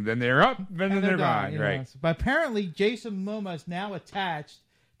dying. Then they're up and then they're dying. Right. But apparently, Jason Momoa is now attached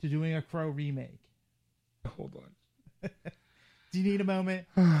to doing a Crow remake. Hold on. Do you need a moment?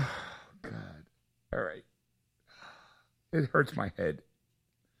 God. All right. It hurts my head.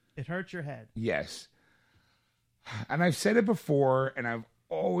 It hurts your head. Yes. And I've said it before, and I've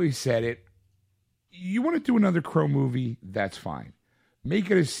always said it. You want to do another Crow movie? That's fine.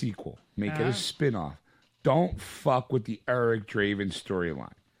 Make it a sequel. Make it a spin-off. Don't fuck with the Eric Draven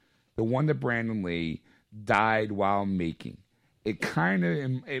storyline. The one that Brandon Lee died while making. It kind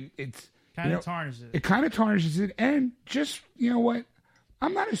of tarnishes it. It kind of tarnishes it. And just, you know what?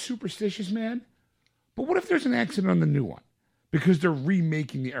 I'm not a superstitious man. But what if there's an accident on the new one? Because they're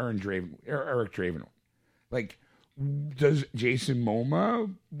remaking the Eric Draven one. Like, does Jason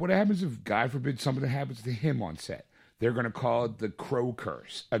Momoa, what happens if, God forbid, something happens to him on set? They're going to call it the Crow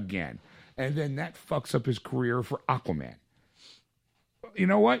Curse again. And then that fucks up his career for Aquaman. You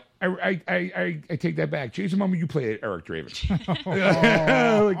know what? I take that back. Jason Momoa, you play Eric Draven.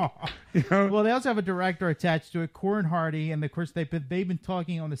 Well, they also have a director attached to it, Corin Hardy, and of course they've been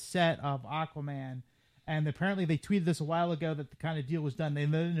talking on the set of Aquaman. And apparently they tweeted this a while ago that the kind of deal was done. They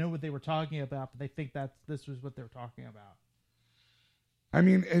didn't know what they were talking about, but they think this was what they were talking about. I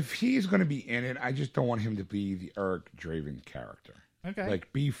mean, if he's going to be in it, I just don't want him to be the Eric Draven character. Okay.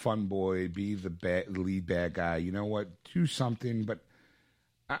 Like, be fun boy, be the lead bad guy. You know what? Do something, but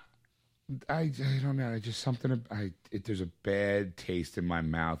I don't know. It's just something. There's a bad taste in my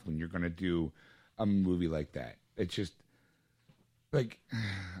mouth when you're going to do a movie like that. It's just... Like,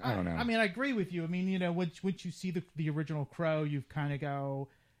 I don't know. I mean, I agree with you. I mean, once you see the original Crow, you kind of go,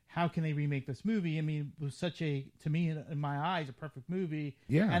 how can they remake this movie? I mean, it was to me, in my eyes, a perfect movie.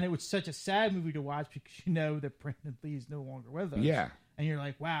 Yeah. And it was such a sad movie to watch because you know that Brandon Lee is no longer with us. Yeah. And you're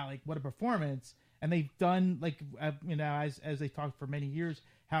like, wow, like, what a performance. And they've done, like, as they talked for many years,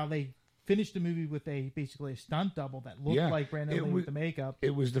 how they finished the movie with basically a stunt double that looked like Brandon Lee with the makeup.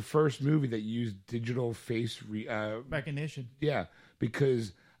 It was the first movie that used digital face recognition. Yeah,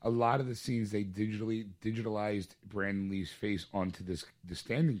 because a lot of the scenes they digitalized Brandon Lee's face onto the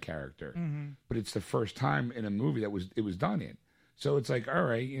standing character, but it's the first time in a movie that it was done in. So it's like, all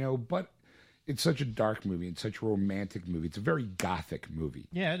right, but it's such a dark movie. It's such a romantic movie. It's a very gothic movie.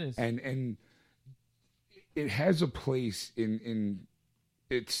 Yeah, it is. And it has a place in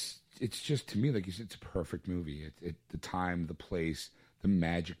it's just, to me, like you said, it's a perfect movie. The time, the place, the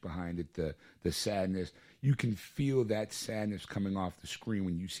magic behind it, the sadness. You can feel that sadness coming off the screen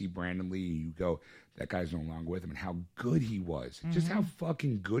when you see Brandon Lee. You go, that guy's no longer with him, and how good he was. Just how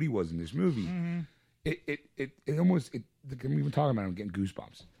fucking good he was in this movie. It almost. I'm even talking about it, I'm getting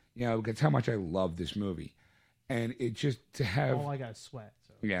goosebumps. Because how much I love this movie, and it just to have. Oh, I got sweat.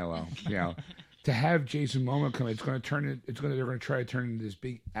 So. Yeah, well, to have Jason Momoa come, they're going to try to turn it into this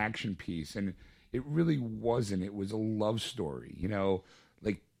big action piece, and it really wasn't. It was a love story,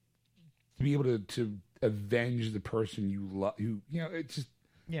 like to be able to avenge the person you love. It's just,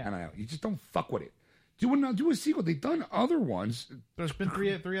 I don't know. You just don't fuck with it. Do a sequel. They've done other ones. There's been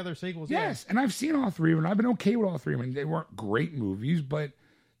three other sequels. Yes, and I've seen all three of them. I've been okay with all three of them. They weren't great movies, but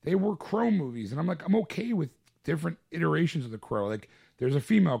they were Crow movies, and I'm okay with different iterations of the Crow. Like, there's a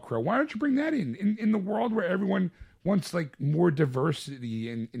female Crow. Why don't you bring that in the world where everyone wants like more diversity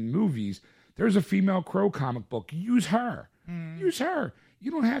in movies? There's a female Crow comic book. Use her. Use her.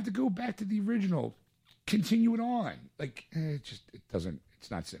 You don't have to go back to the original. Continue it on. Like, it's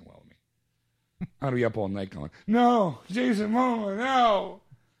not sitting well with me. I'm gonna be up all night going, no, Jason Momoa, no.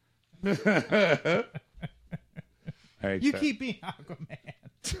 All right, you keep being Aquaman.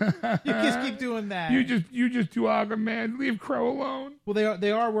 You just keep doing that. You just do Aquaman. Leave Crow alone. Well,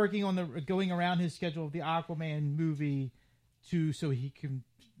 they are working on going around his schedule of the Aquaman movie, so he can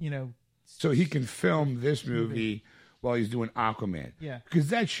So he can film this movie while he's doing Aquaman. Yeah. Because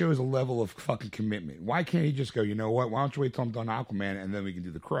that shows a level of fucking commitment. Why can't he just go, you know what? Why don't you wait till I'm done Aquaman and then we can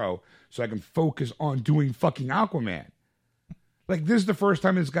do The Crow so I can focus on doing fucking Aquaman? Like, this is the first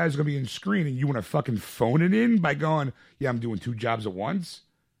time this guy's going to be in screen and you want to fucking phone it in by going, yeah, I'm doing 2 jobs at once?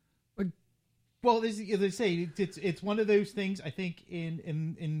 Like, well, as they say, it's one of those things, I think,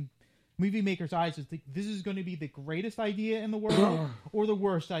 in movie makers' eyes, is this is going to be the greatest idea in the world or the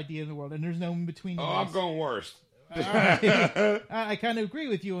worst idea in the world, and there's no in between. Oh, I'm going worst. I kind of agree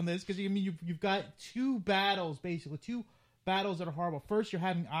with you on this, because I mean you've got 2 battles that are horrible. First, you're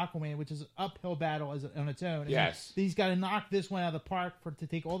having Aquaman, which is an uphill battle on its own. Yes. He's got to knock this one out of the park to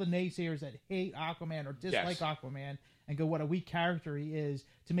take all the naysayers that hate Aquaman or dislike Aquaman and go, what a weak character he is,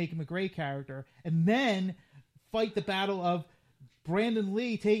 to make him a great character. And then fight the battle of Brandon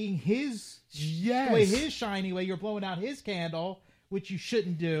Lee taking his shiny way. You're blowing out his candle, which you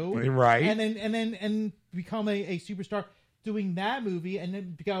shouldn't do. Right. And become a superstar doing that movie, and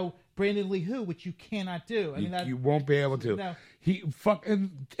then go Brandon Lee which you cannot do. I mean, you won't be able to. No. And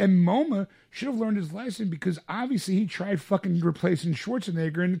MoMA should have learned his lesson, because obviously he tried fucking replacing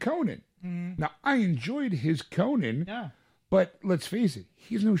Schwarzenegger in Conan. Mm-hmm. Now, I enjoyed his Conan, but let's face it,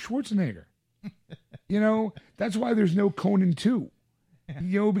 he's no Schwarzenegger. That's why there's no Conan 2.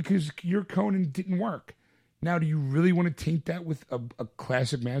 Because your Conan didn't work. Now, do you really want to taint that with a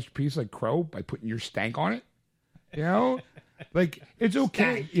classic masterpiece like Crow by putting your stank on it? Like, it's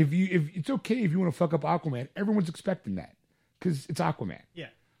okay if you want to fuck up Aquaman. Everyone's expecting that because it's Aquaman. Yeah.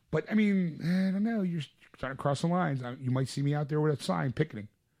 But I mean, I don't know. You're trying to cross the lines. You might see me out there with a sign picketing.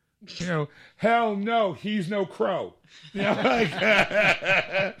 Hell no, he's no Crow.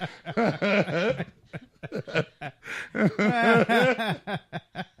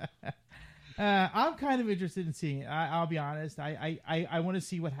 I'm kind of interested in seeing it. I'll be honest. I want to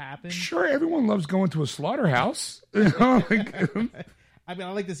see what happens. Sure, everyone loves going to a slaughterhouse. I mean,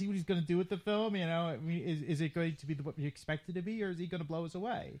 I like to see what he's going to do with the film. I mean, is it going to be what you expect it to be, or is he going to blow us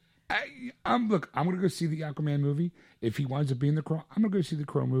away? I'm going to go see the Aquaman movie. If he winds up being the Crow, I'm going to go see the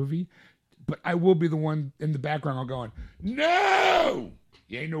Crow movie. But I will be the one in the background all going, no!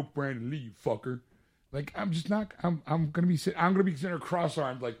 You ain't no Brandon Lee, you fucker. Like, I'm just not, I'm going to be sitting there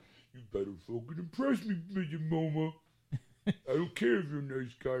cross-armed like, you better fucking impress me, MoMA. I don't care if you're a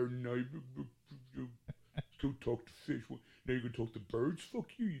nice guy or not. Go talk to fish. Now you're going to talk to birds? Fuck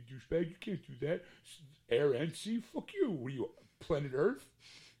you, you douchebag. You can't do that. Air and sea? Fuck you. What are you, Planet Earth?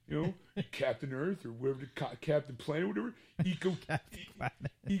 Captain Earth or whatever, Captain Planet, whatever.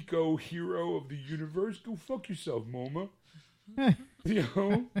 Eco hero of the universe. Go fuck yourself, MoMA.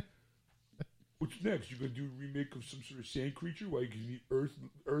 What's next? You gonna do a remake of some sort of sand creature? Why you can eat earth,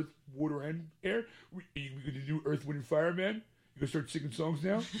 water, and air? You gonna do Earth, Wind, and Fire, man? You gonna start singing songs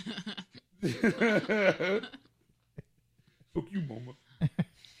now? Fuck you, MoMA.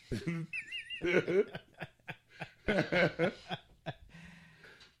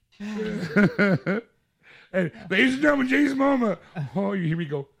 Hey, ladies and gentlemen, Jason MoMA. Oh, you hear me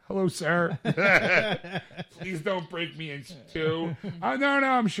go, hello, sir. Please don't break me in 2. No,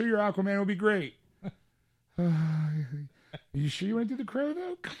 I'm sure your Aquaman will be great. You sure you went to the Crow,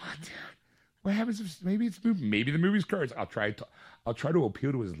 though? Come on, dude. What happens if maybe the movie's cursed? I'll try to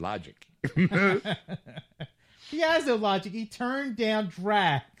appeal to his logic. He has no logic. He turned down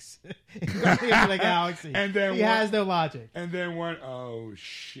Drax in Guardians of the Galaxy. And then he has no logic. And then oh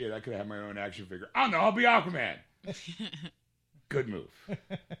shit, I could have my own action figure. Oh no, I'll be Aquaman. Good move.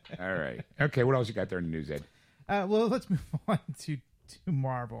 All right. Okay, what else you got there in the news, Ed? Well, let's move on to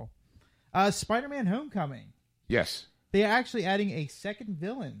Marvel. Spider-Man Homecoming. Yes. They're actually adding a second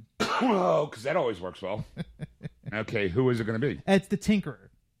villain. Oh, because that always works well. Okay, who is it going to be? It's the Tinkerer.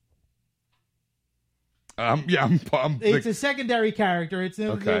 It's a secondary character. It's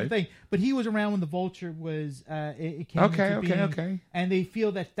no thing, but he was around when the Vulture was. It came into being, okay. And they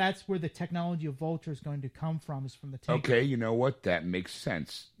feel that that's where the technology of Vulture is going to come from, is from the Tinkerer. Okay, you know what? That makes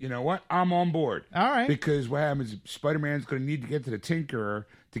sense. You know what? I'm on board. All right. Because what happens is Spider-Man's going to need to get to the Tinkerer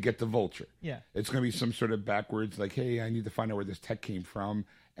to get the Vulture. Yeah. It's going to be some sort of backwards, like, hey, I need to find out where this tech came from.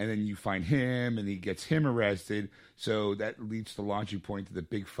 And then you find him, and he gets him arrested. So that leads to the launching point to the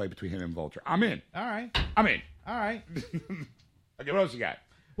big fight between him and Vulture. I'm in. All right. I'm in. All right. Okay, what else you got?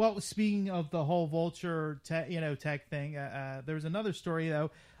 Well, speaking of the whole Vulture, tech thing, there was another story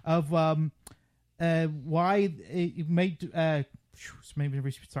though of why it made. Maybe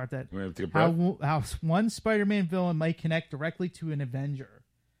we should start that. We have to take a breath. How one Spider-Man villain might connect directly to an Avenger.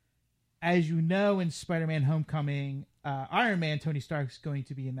 as you know, in Spider-Man: Homecoming, Iron Man, Tony Stark's going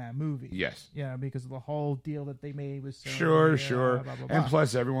to be in that movie. Yes. Yeah, because of the whole deal that they made with Sony, Sure. blah, blah, blah. And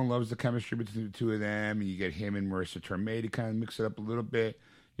plus, everyone loves the chemistry between the two of them, and you get him and Marissa Tomei to kind of mix it up a little bit.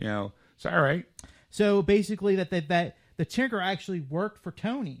 So all right. So basically, that the Tinker actually worked for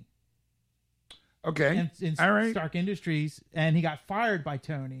Tony. Okay. In all right. Stark Industries, and he got fired by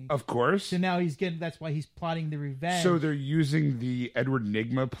Tony. Of course. So now that's why he's plotting the revenge. So they're using the Edward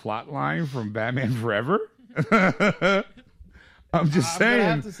Nygma plot line from Batman Forever? I'm just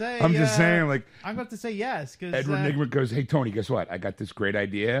saying. Just saying, like, I'm going to say yes. Cause, Edward Nygma goes, hey, Tony, guess what? I got this great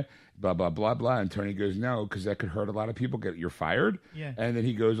idea, blah, blah, blah, blah. And Tony goes, no, because that could hurt a lot of people. You're fired. Yeah. And then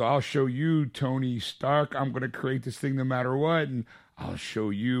he goes, I'll show you, Tony Stark. I'm going to create this thing no matter what. And I'll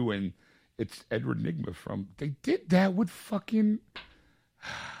show you. And it's Edward Nygma they did that with fucking...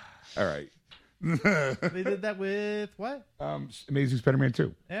 All right. They did that with what? Amazing Spider-Man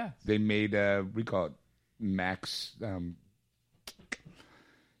 2. Yeah. They made, we call it Max...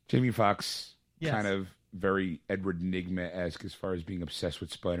 Jamie Foxx, Yes. kind of very Edward Nygma-esque as far as being obsessed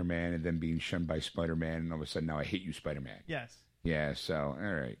with Spider-Man and then being shunned by Spider-Man, and all of a sudden now I hate you, Spider-Man. Yes. Yeah, so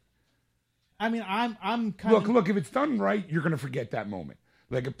all right. I mean, I'm kind of Look. If it's done right, you're gonna forget that moment.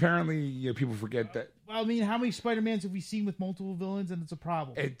 Like apparently, people forget that. I mean, how many Spider-Mans have we seen with multiple villains, and it's a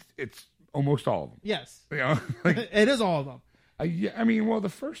problem? It's almost all of them. Yes. Like, It is all of them. yeah, I mean, well, the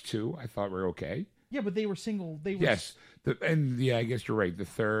first two I thought were okay. Yeah, but they were single. They were Yes, I guess you're right. The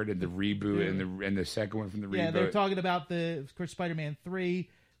third and the reboot and the second one from the reboot. Yeah, they're talking about of course, Spider-Man 3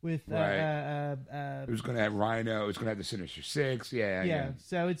 with Right. It was going to have Rhino. It was going to have the Sinister Six. Yeah.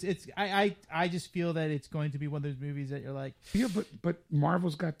 So I just feel that it's going to be one of those movies that you're like, Yeah, but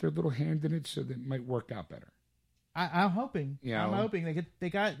Marvel's got their little hand in it, so that might work out better. I'm hoping. Yeah. I'm hoping they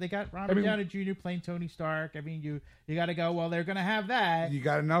got Robert Downey Jr. playing Tony Stark. I mean, you got to go. Well, they're going to have that. You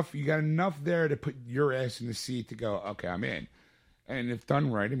got enough there to put your ass in the seat to go. Okay, I'm in. And if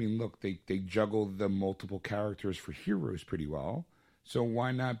done right, I mean, look, they juggle the multiple characters for heroes pretty well. So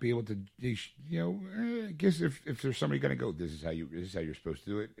why not be able to, I guess if there's somebody going to go, this is how you're supposed to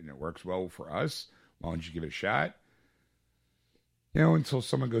do it, and it works well for us. Why don't you give it a shot? Until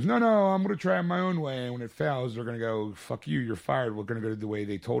someone goes, no, I'm going to try it my own way. And when it fails, they're going to go, fuck you, you're fired. We're going to go the way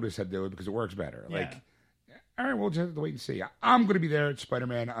they told us how to do it because it works better. Yeah. Like, all right, we'll just have to wait and see. I'm going to be there at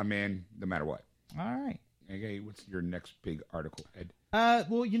Spider-Man. I'm in no matter what. All right. Okay, what's your next big article, Ed?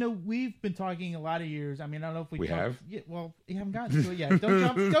 Well, we've been talking a lot of years. I mean, I don't know if we have. Yeah, well, you haven't gotten to it yet.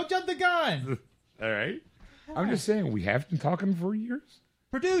 Don't jump the gun. All right. I'm just saying, we have been talking for years.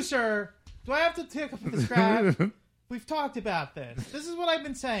 Producer, do I have to take up the scrap? We've talked about this. This is what I've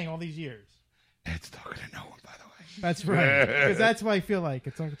been saying all these years. Ed's talking to no one, by the way. That's right. Because that's what I feel like.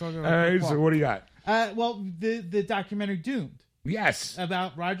 It's like talking about. All right, so what do you got? Well, the documentary Doomed. Yes.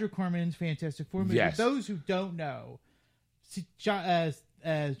 About Roger Corman's Fantastic Four movie. Yes. For those who don't know, Sean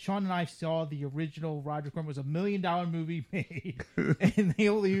and I saw the original Roger Corman. It was $1 million movie made, and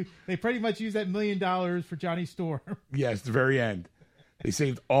they pretty much used that $1 million for Johnny Storm. Yes, the very end. They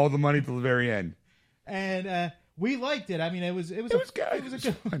saved all the money till the very end. And we liked it. I mean, it was good. It was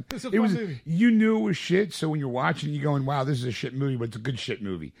a fun movie. You knew it was shit, so when you're watching, you're going, wow, this is a shit movie, but it's a good shit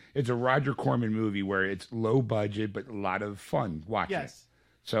movie. It's a Roger Corman movie where it's low budget, but a lot of fun watching it.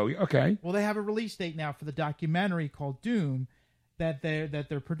 So, okay. Well, they have a release date now for the documentary called Doom that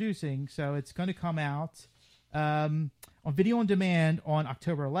they're producing. So it's going to come out on video on demand on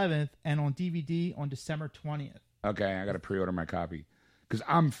October 11th and on DVD on December 20th. Okay, I got to pre-order my copy. Because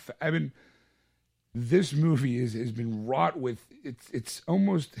this movie has been wrought with it's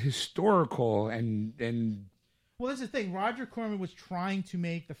almost historical and well, that's the thing. Roger Corman was trying to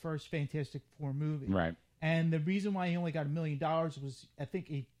make the first Fantastic Four movie, right? And the reason why he only got $1 million was I think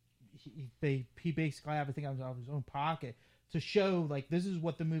he basically had everything out of his own pocket to show like this is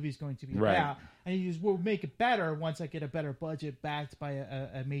what the movie is going to be about, and he just will make it better once I get a better budget backed by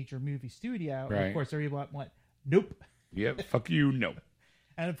a major movie studio. Right. And of course, everybody went, nope. Yep, fuck you, no.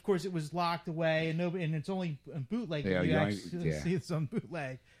 And of course, it was locked away, and it's only in bootleg. Yeah, you actually see it's on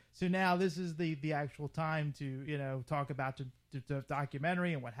bootleg. So now this is the actual time to talk about the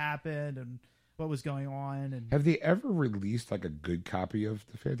documentary and what happened and what was going on. And have they ever released like a good copy of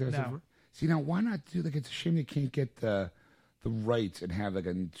the Fantastic Four? See, now why not do like? It's a shame they can't get the rights and have like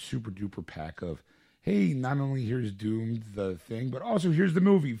a super duper pack of. Hey, not only here's Doomed the thing, but also here's the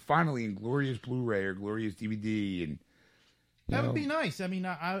movie finally in glorious Blu-ray or glorious DVD and. That would be nice. I mean,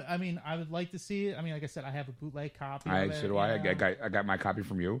 I would like to see it. I mean, like I said, I have a bootleg copy. So do I. I got my copy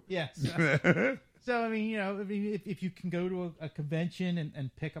from you. Yes. So I mean, if you can go to a convention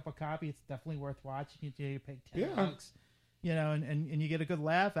and pick up a copy, it's definitely worth watching. You pay $10. and you get a good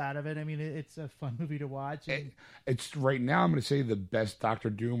laugh out of it. I mean, it's a fun movie to watch. And, It's right now. I'm going to say the best Doctor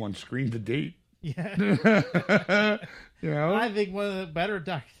Doom on screen to date. yeah, You know, I think one of the better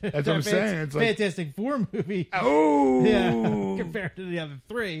Doctor. That's what I'm saying. It's like- Fantastic Four movie. oh, Yeah, compared to the other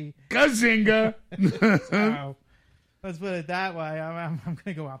three. Gazinga! So, let's put it that way. I'm going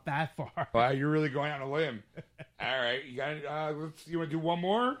to go out that far. Wow, you're really going out on a limb. All right, you got. You want to do one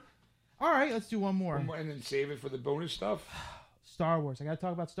more? All right, let's do one more. And then save it for the bonus stuff. Star Wars. I got to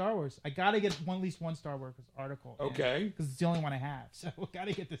talk about Star Wars. I got to get at least one Star Wars article. Okay. Because it's the only one I have. So we got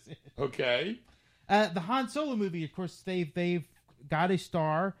to get this in. Okay. The Han Solo movie, of course, they've got a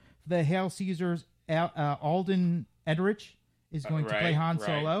star. The Hail Caesar's Alden Ehrenreich is going to play Han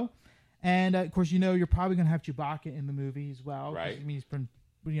Solo. And, of course, you're probably going to have Chewbacca in the movie as well. Right. I mean, he's been,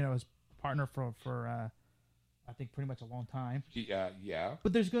 his partner for I think pretty much a long time. Yeah.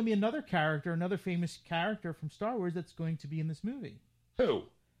 But there's going to be another famous character from Star Wars that's going to be in this movie. Who?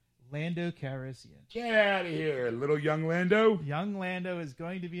 Lando Calrissian. Get out of here, little young Lando. Young Lando is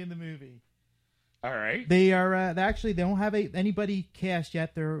going to be in the movie. All right. They are they don't have anybody cast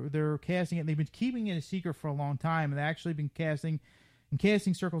yet. They're casting it. They've been keeping it a secret for a long time, and they've actually been casting in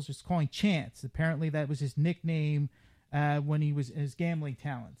casting circles, just calling Chance. Apparently, that was his nickname when he was his gambling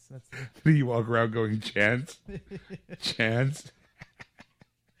talents. That's You walk around going Chance, Chance.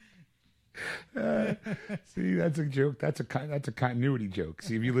 See, that's a joke. That's a continuity joke.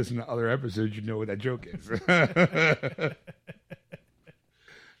 See, if you listen to other episodes, you know what that joke is.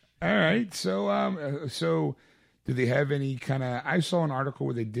 All right. So do they have any kind of? I saw an article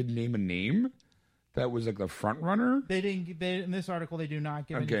where they did name a name that was like the front runner. They didn't. In this article, they do not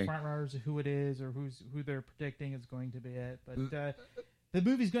give Okay. any front runners of who it is or who they're predicting is going to be it. But the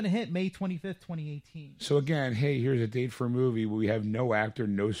movie's going to hit May 25th, 2018. So again, hey, here's a date for a movie where we have no actor,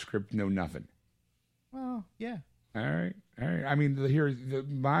 no script, no nothing. Well, yeah. All right. I mean,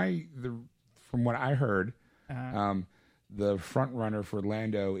 from what I heard, the front runner for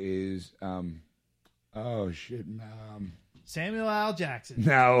Lando is Samuel L. Jackson.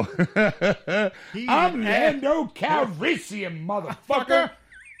 no. He I'm is- Lando Calrissian, motherfucker.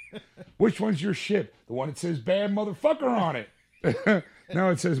 Which one's your ship? The one that says bad motherfucker on it. No,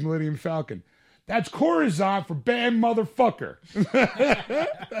 it says Millennium Falcon. That's Coruscant for bad motherfucker.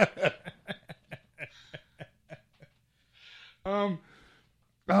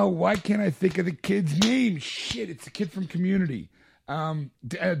 Oh, why can't I think of the kid's name? Shit, it's the kid from Community.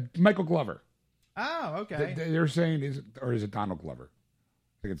 Michael Glover. Oh, okay. They're saying is it Donald Glover?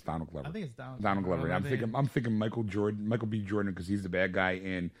 I think it's Donald Glover. I think it's Donald Glover. I'm thinking Michael B. Jordan because he's the bad guy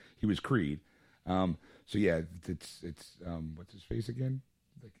and he was Creed. So yeah, it's what's his face again?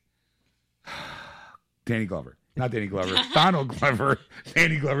 Like Danny Glover. Not Danny Glover. Donald Glover.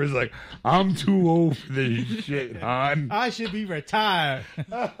 Danny Glover's like, I'm too old for this shit, hon. I should be retired.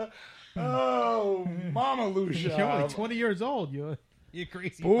 Oh, Mama Lucia. You're only 20 years old. You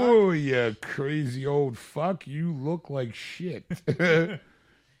crazy. Oh, you crazy old fuck. You look like shit.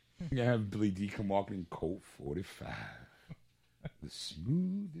 You have Billy D come walking in Colt 45. The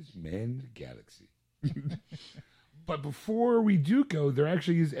smoothest man in the galaxy. But before we do go, there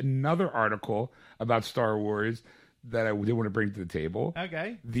actually is another article about Star Wars that I did want to bring to the table.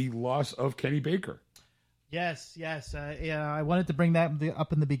 Okay. The loss of Kenny Baker. Yes. I wanted to bring that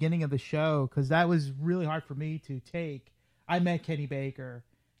up in the beginning of the show because that was really hard for me to take. I met Kenny Baker,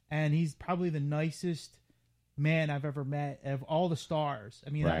 and he's probably the nicest man I've ever met of all the stars.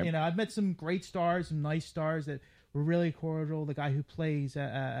 I mean, Right. I've met some great stars, some nice stars that were really cordial. The guy who plays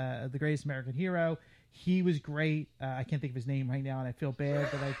the Greatest American Hero, he was great. I can't think of his name right now, and I feel bad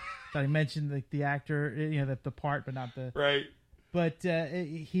that I mentioned the actor, the part, but not the Right. But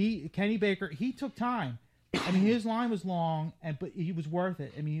Kenny Baker, he took time. I mean, his line was long, but he was worth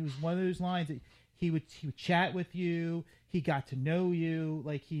it. I mean, he was one of those lines that he would chat with you. He got to know you.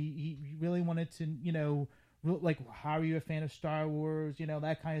 Like he really wanted to, like, how are you a fan of Star Wars?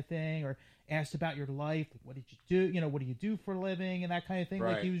 That kind of thing, or asked about your life. Like, what did you do? What do you do for a living? And that kind of thing.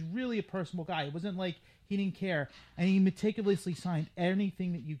 Right. Like, he was really a personable guy. It wasn't like he didn't care. And he meticulously signed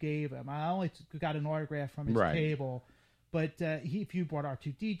anything that you gave him. I only got an autograph from his Right. table. But if you brought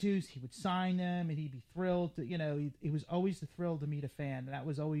R2-D2s, he would sign them, and he'd be thrilled. He was always thrilled to meet a fan. And that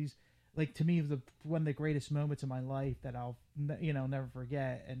was always, like, to me, it was one of the greatest moments of my life that I'll, never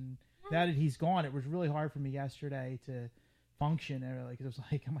forget. And now that he's gone, it was really hard for me yesterday to function. And it was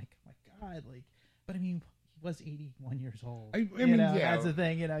like, I'm like, oh my God, like, but I mean, he was 81 years old. I mean, yeah. That's the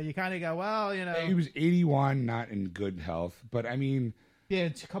thing. You kind of go, well, He was 81, not in good health, but I mean, Yeah,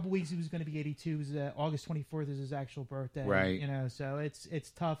 it's a couple weeks he was going to be 82. It was, August 24th is his actual birthday. Right. You know, so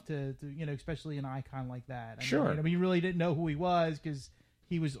it's tough to especially an icon like that. I Sure. mean, we really didn't know who he was because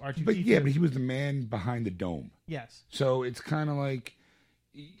he was R2-D2. But yeah, but he was the man behind the dome. Yes. So it's kind of like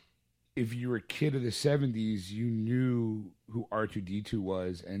if you were a kid of the 70s, you knew who R2-D2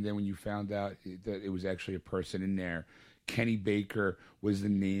 was. And then when you found out that it was actually a person in there, Kenny Baker was the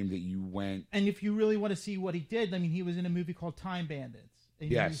name that you went. And if you really want to see what he did, I mean, he was in a movie called Time Bandits. And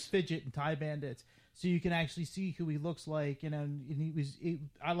he was Fidget and Time Bandits. So you can actually see who he looks like. You know, and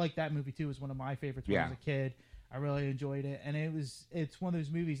I like that movie too. It was one of my favorites when I was a kid. I really enjoyed it. And it's one of those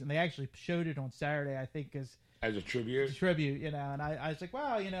movies, and they actually showed it on Saturday, I think, as a tribute. And I was like,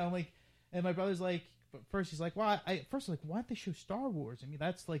 wow, like, and my brother's like, but first he's like, why'd they show Star Wars? I mean,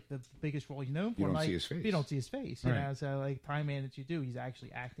 that's like the biggest role you know for. You don't see his face. You don't see his face, you know. So like, Time Bandits, you do. He's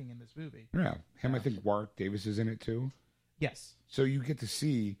actually acting in this movie. Yeah, him. I think Warwick Davis is in it too. Yes. So you get to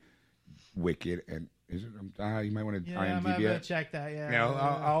see Wicked, and is it? You might want to IMDb I'm gonna check that. Yeah. No,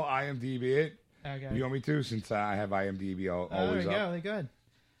 I'll IMDb it. Okay. You want me to? Since I have IMDb always there you up. go. They're good.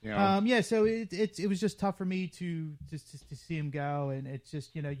 You know? Yeah. So it was just tough for me to see him go, and it's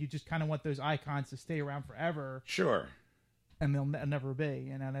just you just kind of want those icons to stay around forever. Sure. And they'll never be,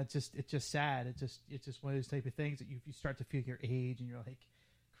 and it's just sad. It's just one of those type of things that you start to feel your age, and you're like,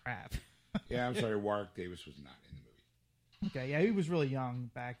 crap. Yeah, I'm sorry. Warwick Davis was not in the movie. Okay, yeah, he was really young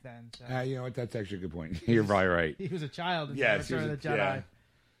back then. So. You know what? That's actually a good point. You're probably right. He was a child in Yes, Return of the Jedi. Yeah.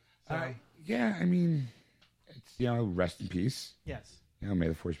 So, yeah, I mean, it's rest in peace. Yes. May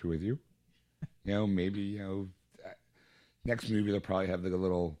the Force be with you. Maybe next movie they'll probably have like a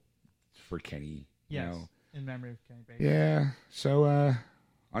little for Kenny. Yes. In memory of Kenny Baker. Yeah. So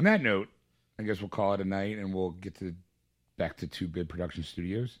on that note, I guess we'll call it a night, and we'll get back to 2-Bit Production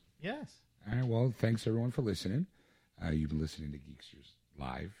Studios. Yes. All right. Well, thanks everyone for listening. You've been listening to Geeksters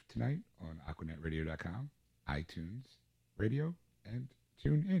live tonight on AquanetRadio.com, iTunes Radio, and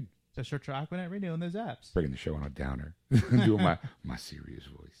TuneIn. So search for Aquanet Radio in those apps. Bringing the show on a downer. Doing my serious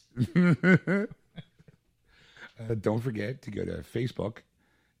voice. Don't forget to go to Facebook,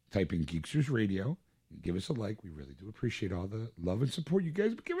 type in Geeksters Radio, and give us a like. We really do appreciate all the love and support you guys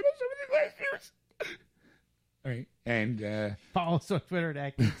have been giving us over these last years. All right. And follow us on Twitter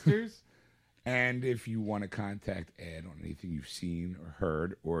at Geeksters. And if you want to contact Ed on anything you've seen or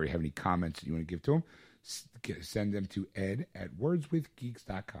heard, or you have any comments that you want to give to him, send them to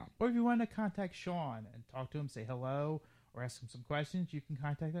ed@wordswithgeeks.com. Or if you want to contact Sean and talk to him, say hello, or ask him some questions, you can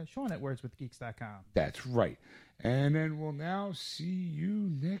contact Sean at wordswithgeeks.com. That's right. And then we'll now see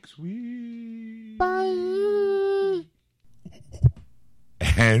you next week. Bye.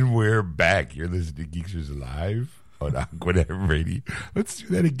 And we're back. You're listening to Geeksters Live on Aquanet Radio. Let's do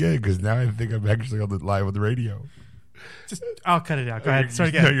that again, because now I think I'm actually on the live on the radio. I'll cut it out. Go ahead. Start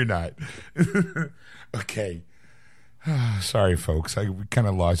again. No, you're not. Okay. Sorry, folks. We kind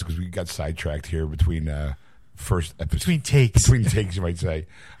of lost because we got sidetracked here between first episode. Between takes. Between takes, you might say.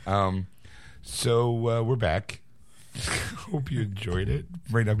 So we're back. Hope you enjoyed it.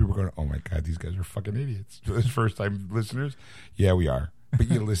 Right now, people are going, oh my God, these guys are fucking idiots. For those first time listeners, yeah, we are. But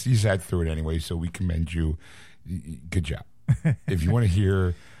you sat through it anyway, so we commend you. Good job. If you want to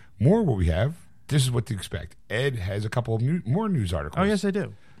hear more of what we have, this is what to expect. Ed has a couple of more news articles. Oh, yes, I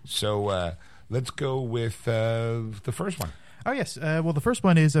do. So let's go with the first one. Oh, yes. Well, the first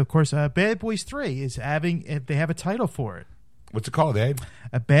one is, of course, Bad Boys 3 is they have a title for it. What's it called, Ed?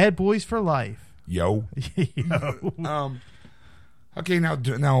 Bad Boys for Life. Yo. Yo. Okay,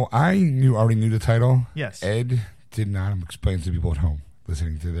 now I already knew the title. Yes. Ed did not. I'm explaining to people at home,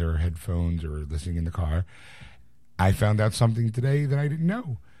 listening to their headphones or listening in the car. I found out something today that I didn't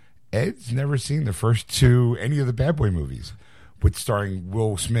know. Ed's never seen the first any of the Bad Boy movies, with starring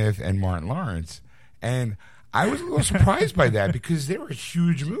Will Smith and Martin Lawrence. And I was a little surprised by that because they were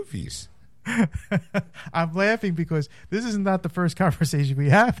huge movies. I'm laughing because this is not the first conversation we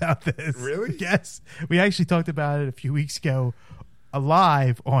have about this. Really? Yes. We actually talked about it a few weeks ago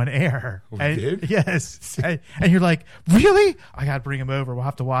live on air. Oh, we did? Yes. and you're like, really? I got to bring him over. We'll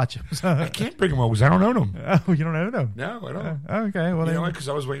have to watch him. So, I can't bring him over because I don't own him. Oh, you don't know them? No, I don't. Okay. Well, you know what? Because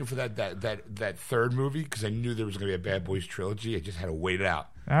I was waiting for that third movie because I knew there was going to be a Bad Boys trilogy. I just had to wait it out.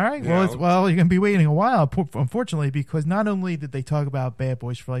 All right. Well, you're going to be waiting a while, unfortunately, because not only did they talk about Bad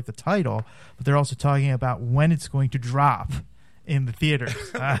Boys for Life, the title, but they're also talking about when it's going to drop in the theaters.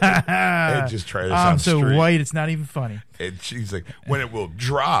 Ed just tried to I'm sound so street. white, it's not even funny. And she's like, when it will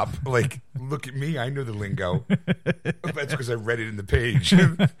drop. Like, look at me. I know the lingo. That's because I read it in the page.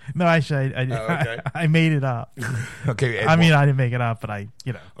 No, actually, I made it up. Okay. Ed, I didn't make it up, but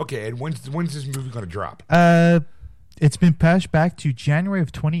Okay, Ed, when's this movie going to drop? It's been pushed back to January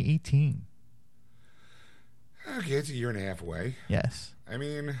of 2018. Okay, it's a year and a half away. Yes. I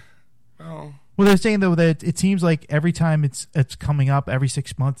mean, well, they're saying though that it seems like every time it's coming up, every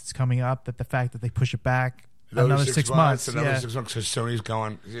 6 months it's coming up. That the fact that they push it back another 6 months, another 6 months. Because Sony's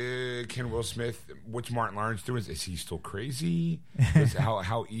going, Ken Will Smith. What's Martin Lawrence doing? Is he still crazy?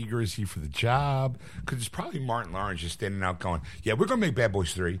 How eager is he for the job? Because it's probably Martin Lawrence just standing out going, yeah, we're going to make Bad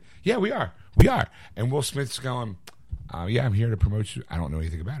Boys 3. Yeah, we are. And Will Smith's going, yeah, I'm here to promote. I don't know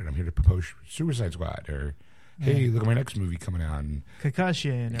anything about it. I'm here to promote Suicide Squad, or hey, look at my next movie coming out. And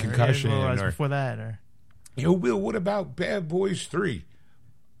Concussion. Or before that. Or Will, what about Bad Boys 3?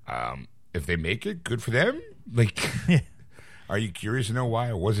 If they make it, good for them. Like, are you curious to know why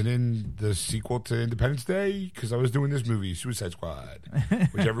I wasn't in the sequel to Independence Day? Because I was doing this movie, Suicide Squad,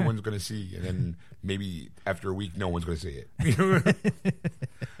 which everyone's going to see, and then maybe after a week, no one's going to see it.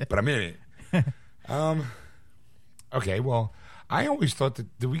 But I'm in it. Okay, well, I always thought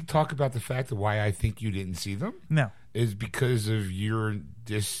that. Did we talk about the fact of why I think you didn't see them? No. Is because of your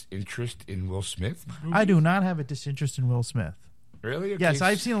disinterest in Will Smith movies? I do not have a disinterest in Will Smith. Really? Okay. Yes,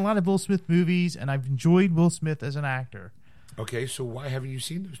 I've seen a lot of Will Smith movies, and I've enjoyed Will Smith as an actor. Okay, so why haven't you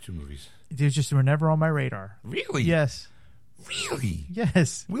seen those two movies? They were never on my radar. Really? Yes. Really?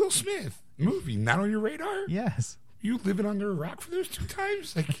 Yes. Will Smith movie not on your radar? Yes. You living under a rock for those 2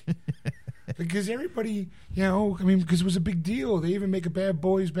 times? Like, because everybody, because it was a big deal. They even make a Bad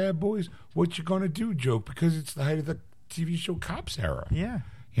Boys, what you gonna do joke because it's the height of the TV show Cops era. Yeah.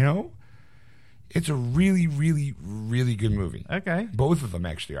 It's a really, really, really good movie. Okay. Both of them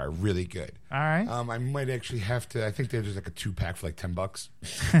actually are really good. All right. I might actually have to. I think there's like a 2-pack for like $10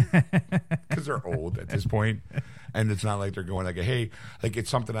 because they're old at this point, and it's not like they're going like, hey, like it's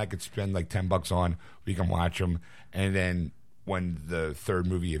something I could spend like $10 on. We can watch them, and then when the third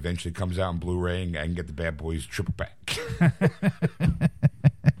movie eventually comes out on Blu-ray, I can get the Bad Boys triple pack.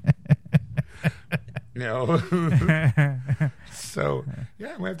 So yeah,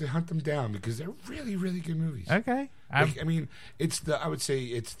 I'm gonna have to hunt them down because they're really, really good movies. Okay. I mean, I would say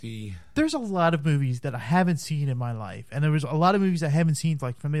it's the. There's a lot of movies that I haven't seen in my life, and there was a lot of movies I haven't seen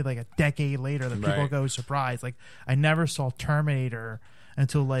like for me like a decade later that people go surprised. Like I never saw Terminator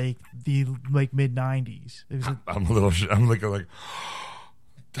until like the mid '90s. I'm like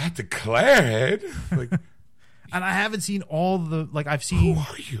that's a Claire like, and I haven't seen all the I've seen. Who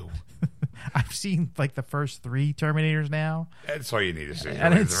are you? I've seen like the first 3 Terminators now. That's all you need to see. I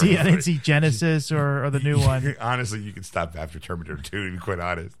didn't see Genesis or the new one. Honestly, you can stop after Terminator 2, to be quite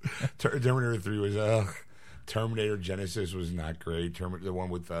honest. Terminator 3 was Terminator Genesis was not great. The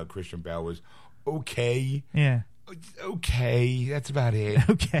one with Christian Bale was okay. Yeah. Okay, that's about it.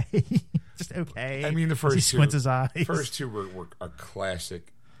 Okay. Just okay. I mean, the first he squints his eyes. First 2 were a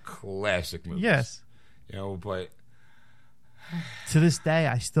classic movies. Yes. But to this day,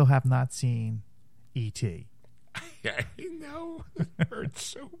 I still have not seen E.T. I know. It hurts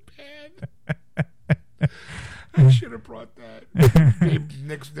so bad. I should have brought that. Babe,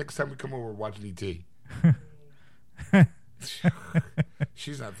 next time we come over, we're watching E.T.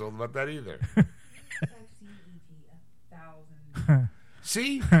 She's not thrilled about that either. I've seen E.T. 1,000.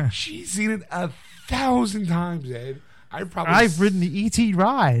 See? She's seen it 1,000 times, Ed. I've ridden the E.T.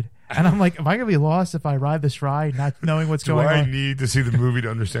 ride. And I'm like, am I going to be lost if I ride this ride not knowing what's going on? Do I need to see the movie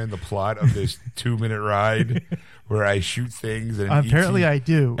to understand the plot of this 2-minute ride where I shoot things? And apparently I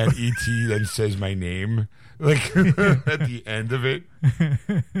do. And E.T. then says my name at the end of it. I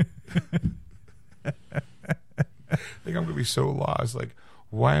think I'm going to be so lost. Like,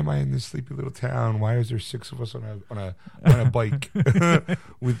 why am I in this sleepy little town? Why is there 6 of us on a bike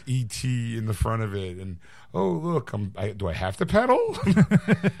with E.T. in the front of it? And oh, look, do I have to pedal?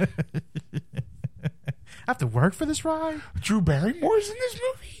 I have to work for this ride? Drew Barrymore's in this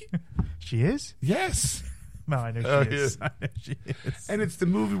movie? She is? Yes. No, I know she is. Yeah. I know she is. And it's the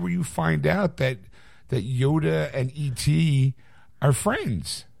movie where you find out that Yoda and E.T. are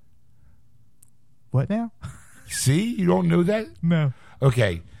friends. What now? See? You don't know that? No.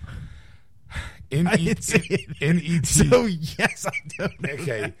 Okay. In E.T. So, yes, I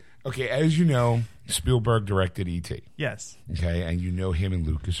do. Okay, as you know, Spielberg directed E.T. Yes. Okay, and you know him and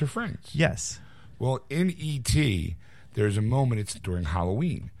Lucas are friends. Yes. Well, in E.T., there's a moment, it's during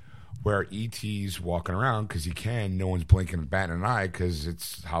Halloween, where E.T.'s walking around because he can. No one's blinking, batting an eye because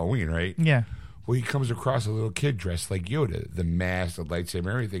it's Halloween, right? Yeah. Well, he comes across a little kid dressed like Yoda, the mask, the lightsaber,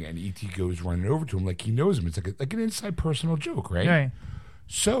 everything, and E.T. goes running over to him like he knows him. It's like an inside personal joke, right? Right.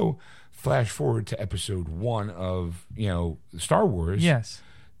 So, flash forward to episode 1 of, Star Wars. Yes.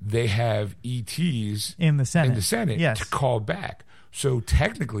 They have E.T.'s in the Senate yes. to call back. So,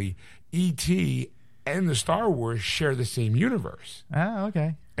 technically, E.T. and the Star Wars share the same universe. Oh,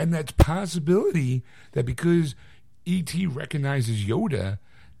 okay. And that's possibility that because E.T. recognizes Yoda,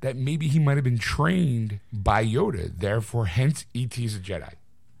 that maybe he might have been trained by Yoda. Therefore, hence E.T. is a Jedi.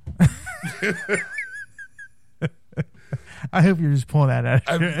 I hope you're just pulling that out.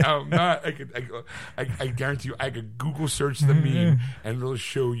 I'm not. I guarantee you, I could Google search the meme and it'll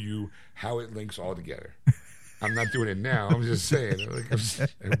show you how it links all together. I'm not doing it now. I'm just saying.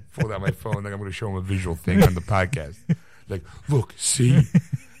 I pulled out my phone. Like I'm going to show them a visual thing on the podcast. Like, look, see.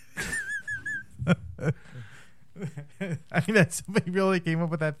 I mean, that somebody really came up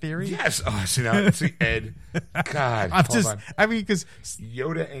with that theory. Yes. Oh, see, Ed. God. I mean, because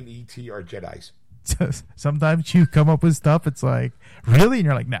Yoda and E.T. are Jedis. sometimes you come up with stuff. It's like, really, and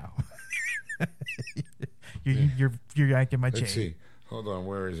you're like, no. you're yanking my chain. Let's see. Hold on.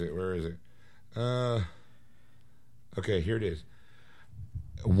 Where is it? Okay, here it is.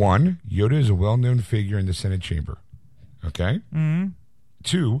 1, Yoda is a well-known figure in the Senate chamber. Okay? Mm-hmm.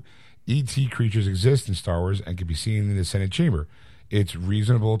 2, E.T. creatures exist in Star Wars and can be seen in the Senate chamber. It's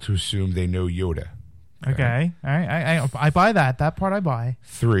reasonable to assume they know Yoda. Okay. All right. I buy that. That part I buy.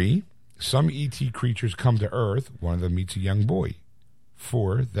 3, some E.T. creatures come to Earth. One of them meets a young boy.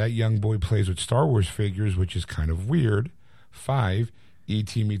 4, that young boy plays with Star Wars figures, which is kind of weird. 5,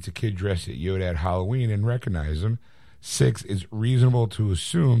 E.T. meets a kid dressed as Yoda at Halloween and recognizes him. 6, it's reasonable to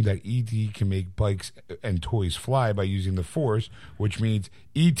assume that E.T. can make bikes and toys fly by using the Force, which means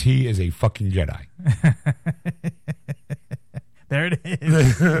E.T. is a fucking Jedi. There it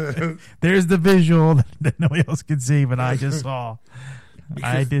is. There's the visual that nobody else can see, but I just saw.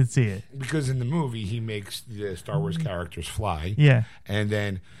 I did see it. Because in the movie, he makes the Star Wars characters fly. Yeah. And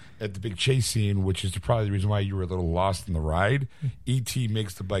then at the big chase scene, which is probably the reason why you were a little lost in the ride, E.T.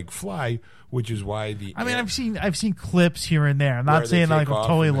 makes the bike fly, which is why the... I mean, I've seen clips here and there. I'm not saying like I'm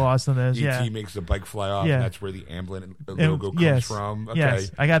totally lost on this. E.T. makes the bike fly off, and that's where the Amblin logo comes from. Okay. Yes,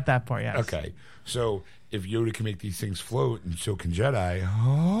 I got that part, yes. Okay. So if Yoda can make these things float, and so can Jedi,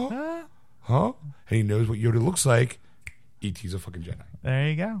 and he knows what Yoda looks like, E.T.'s a fucking Jedi. There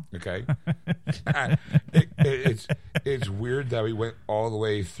you go. Okay. It's weird that we went all the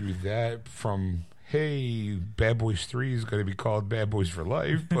way through that from, hey, Bad Boys 3 is going to be called Bad Boys for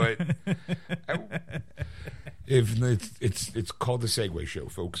Life, but if it's called the Segway Show,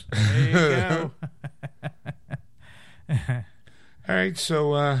 folks. There you go. All right,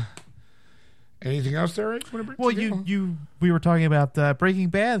 so anything else there, right? Well, we were talking about Breaking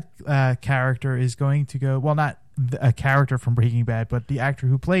Bad character is going to go, well, not a character from Breaking Bad, but the actor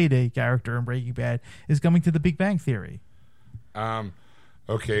who played a character in Breaking Bad is coming to the Big Bang Theory.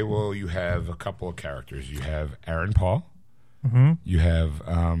 Okay, well, you have a couple of characters. You have Aaron Paul. Mm-hmm. You have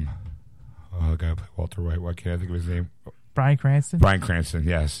the guy who played Walter White. Why can't I think of his name? Bryan Cranston. Bryan Cranston,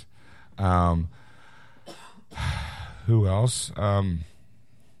 yes. Who else?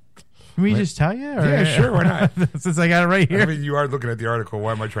 Can we just tell you? Or? Yeah, sure. Why not? Since I got it right here. I mean, you are looking at the article.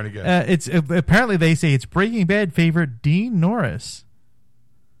 Why am I trying to guess? It's apparently they say it's Breaking Bad favorite Dean Norris.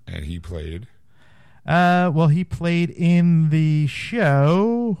 And he played. Well, he played in the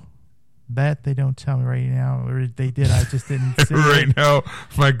show. That they don't tell me right now. Or they did. I just didn't see right it. Now,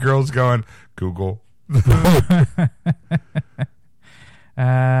 my girl's going, Google. But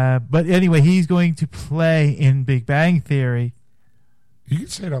anyway, he's going to play in Big Bang Theory. You can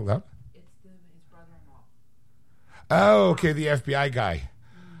say it out loud. It's his brother-in-law. Oh, okay, the FBI guy.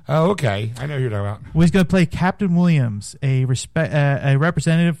 Oh, okay. I know who you're talking about. Well, he's going to play Captain Williams, a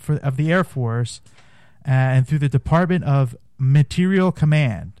representative of the Air Force, and through the Department of Material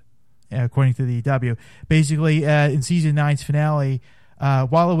Command, according to the EW. Basically, in Season 9's finale,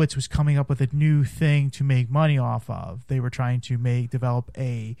 Wolowitz was coming up with a new thing to make money off of. They were trying to develop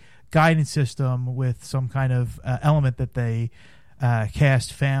a guidance system with some kind of element that they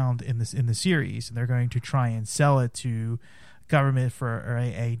cast found in the series, and they're going to try and sell it to government for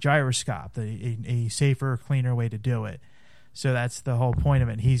a gyroscope, a safer, cleaner way to do it. So that's the whole point of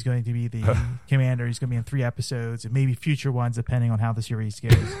it. He's going to be the commander. He's going to be in 3 episodes and maybe future ones, depending on how the series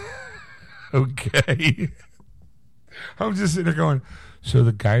goes. Okay. I'm just sitting there going, so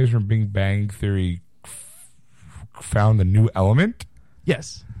the guys from Big Bang Theory found a new element?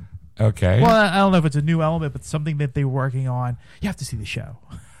 Yes. Okay. Well, I don't know if it's a new element, but something that they were working on. You have to see the show.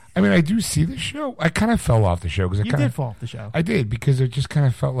 I mean, I do see the show. I kind of fell off the show because you did fall off the show. I did because it just kind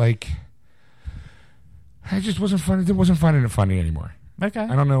of felt like it just wasn't fun. It wasn't funny anymore. Okay.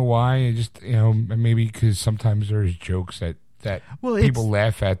 I don't know why. It just maybe because sometimes there's jokes that people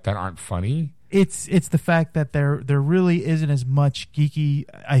laugh at that aren't funny. It's the fact that there really isn't as much geeky,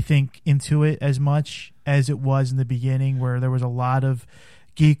 I think, into it as much as it was in the beginning, where there was a lot of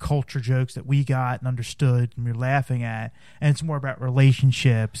geek culture jokes that we got and understood and we're laughing at, and it's more about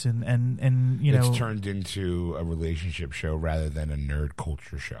relationships and you know, it's turned into a relationship show rather than a nerd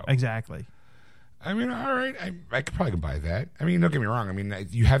culture show. exactly. I mean, all right, I could probably buy that. I mean, don't get me wrong. I mean,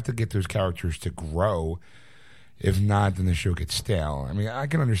 you have to get those characters to grow. If not, then the show gets stale. I mean, I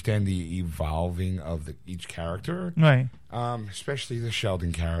can understand the evolving of each character, Right. Especially the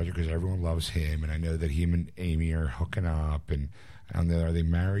Sheldon character, because everyone loves him, and I know that him and Amy are hooking up, and I don't know, are they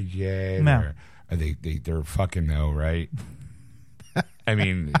married yet? No. Or are they're fucking though, right? I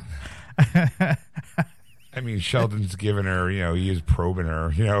mean, Sheldon's giving her, you know, he is probing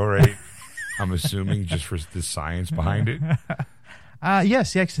her, you know, right? I'm assuming just for the science behind it.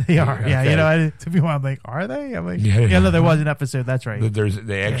 Yes, actually they are. Yeah, Okay. you know, to be honest, I'm like, are they? I'm like, Yeah. yeah, no, there was an episode. That's right.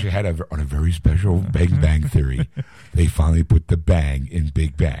 They actually had on a very special Big Bang Theory. They finally put the bang in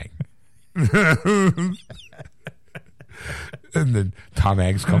Big Bang. And then Tom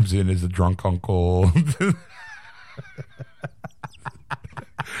Hanks comes in as a drunk uncle.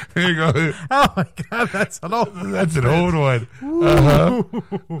 There you go. Oh my god, that's an old. That's an old one.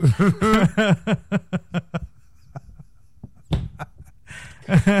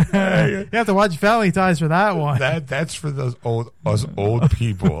 You have to watch Family Ties for that one. That's for us old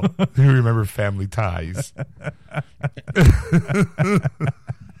people who remember Family Ties.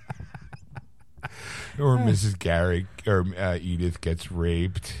 Or Mrs. Garrick or Edith gets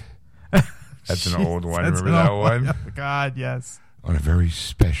raped. That's an old one. That's Remember an that old one? Oh, God, yes. On a very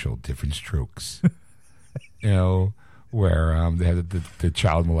special Different Strokes. You know, where they had the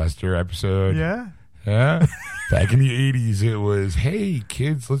child molester episode. Yeah. Yeah. Back in the 80s, it was, hey,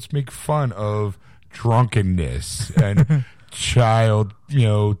 kids, let's make fun of drunkenness and child, you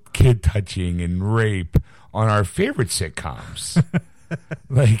know, kid touching and rape on our favorite sitcoms.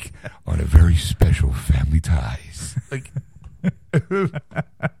 Like, on a very special Family Ties. Like,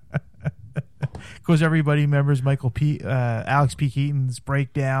 Because everybody remembers Alex P. Keaton's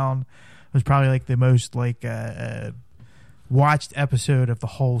breakdown was probably like the most like watched episode of the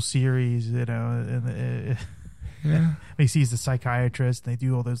whole series. You know, and yeah. he sees the psychiatrist and they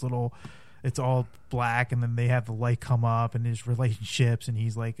do all those little. It's all black, and then they have the light come up, and there's relationships, and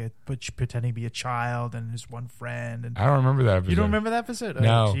he's like pretending to be a child, and there's one friend. And I don't remember that episode. you don't remember that episode?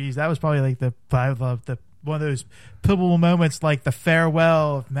 No. Oh, jeez, that was probably like the one of those pivotal moments, like the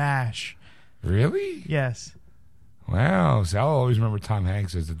farewell of MASH. Really? Yes, Wow. So I'll always remember Tom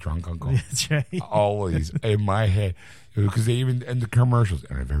Hanks as the drunk uncle. that's right. Always in my head. Because they even, in the commercials,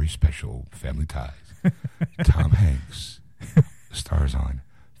 and a very special Family Ties. Tom Hanks stars on.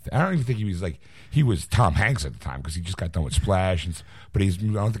 I don't even think he was Tom Hanks at the time because he just got done with Splash. But I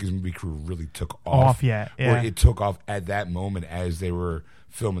don't think his movie career really took off. yet. Or Yeah. it took off at that moment as they were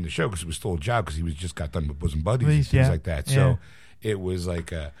filming the show because it was still a job because he was just got done with Bosom Buddies and things like that. Yeah. So it was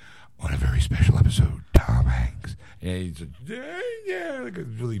like on a very special episode, Tom Hanks. And he's like a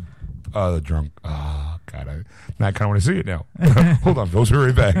really drunk. Oh, God. I kind of want to see it now. Hold on, folks.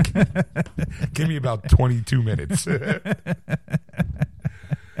 Hurry back. Give me about 22 minutes.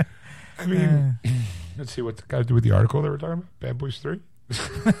 I mean, let's see what the guys do with the article they were talking about. Bad Boys 3?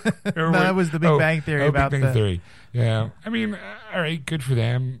 That was the Big Bang Theory about Big Bang Theory. Yeah. I mean, all right, good for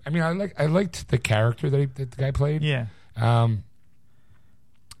them. I mean, I liked the character that the guy played. Yeah. I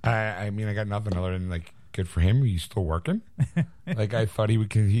mean, I got nothing other than like, good for him. He's still working. Like I thought he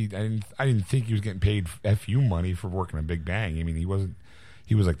would. I didn't think he was getting paid FU money for working on Big Bang. I mean, he wasn't.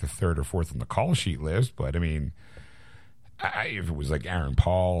 He was like the third or fourth on the call sheet list. But I mean, if it was like Aaron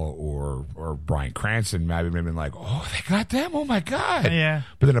Paul or Bryan Cranston, maybe I'd been like, oh, they got them. Oh my God. Yeah.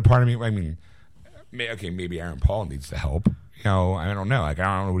 But then a part of me, I mean, maybe Aaron Paul needs the help. You know, I don't know. Like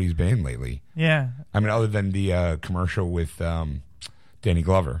I don't know what he's been in lately. Yeah. I mean, other than the commercial with Danny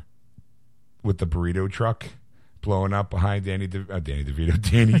Glover. With the burrito truck blowing up behind Danny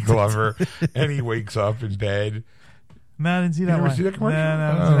Glover, and he wakes up in bed. No, I didn't see that never one. see that commercial? No, I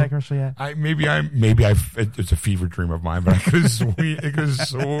haven't seen that commercial yet. Maybe it's a fever dream of mine, but I could have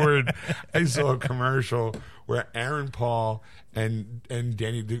sworn I saw a commercial where Aaron Paul and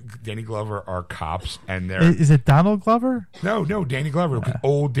Danny Glover are cops, and they're Is it Donald Glover? no Danny Glover,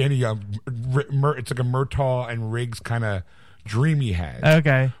 old Danny. It's like a Murtaugh and Riggs kind of dream he has.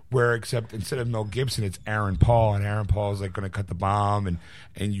 Okay. Where except instead of Mel Gibson, it's Aaron Paul, and Aaron Paul is like going to cut the bomb,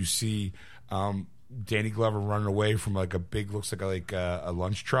 and you see Danny Glover running away from like a big, looks like a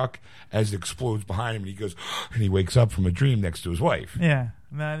lunch truck as it explodes behind him, and he goes, and he wakes up from a dream next to his wife. Yeah.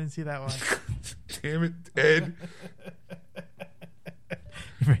 No, I didn't see that one. Damn it, Ed.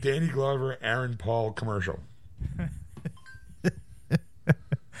 Danny Glover, Aaron Paul commercial.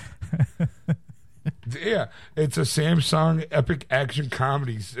 It's a Samsung epic action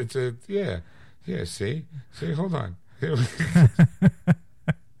comedy. It's a See, hold on. Hey,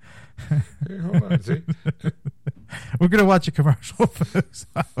 hold on. See, we're gonna watch a commercial, folks.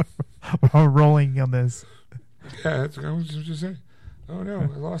 We're rolling on this. Yeah, that's what I was just saying. Oh no, I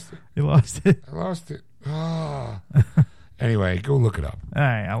lost it. You lost it. I lost it. Ah. Anyway, go look it up. All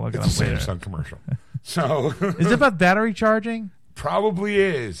right, I'll look it up It's a later. Samsung commercial. So Is it about battery charging? probably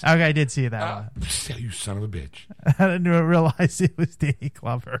is. Okay, I did see that one. You son of a bitch! I didn't realize it was Danny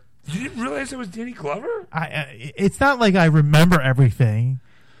Glover. You didn't realize it was Danny Glover? It's not like I remember everything.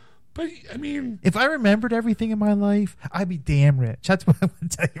 But I mean, If I remembered everything in my life, I'd be damn rich. That's what I'm going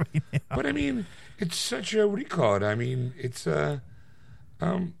to tell you right now. but I mean, it's such a what do you call it? I mean, it's a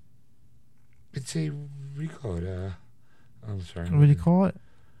what do you call it? I'm sorry. What do you call it?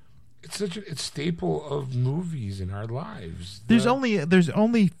 It's such a staple of movies in our lives. There's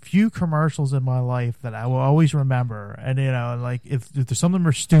only few commercials in my life that I will always remember, and like if there's some of them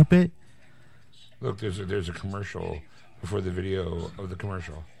are stupid. Look, there's a commercial before the video of the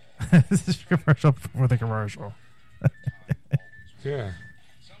commercial. This is a commercial before the commercial. Yeah.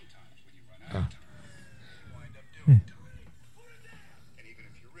 Oh.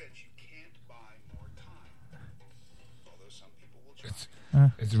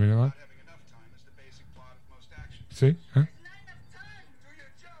 It's a minute long. See? Huh?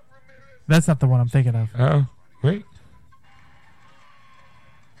 That's not the one I'm thinking of. Oh, wait.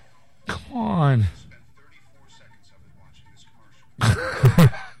 Come on.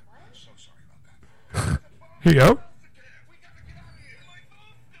 Here you go.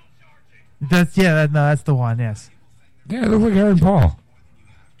 That's the one. Yes. Yeah, it looks like Aaron Paul.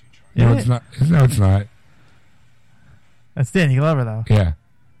 No, it's not. No, it's not. That's Danny Glover, though. Yeah.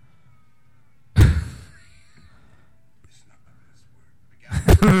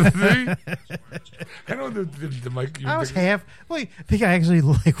 See? I know the mic. I was half. I think I actually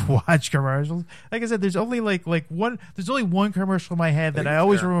watch commercials. Like I said, there's only one. There's only one commercial in my head that I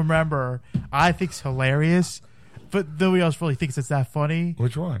always remember. I think's hilarious, but nobody else really thinks it's that funny.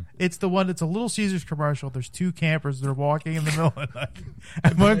 Which one? It's the one that's a Little Caesars commercial. There's two campers. They're walking in the middle of the night,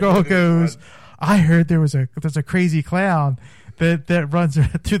 and one girl goes, "I heard there's a crazy clown that runs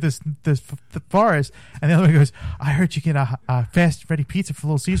through this forest," and the other one goes, "I heard you get a fast ready pizza for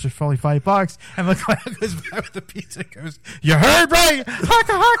Little Caesars for only $5." And the clown goes back with the pizza and goes, "You heard right,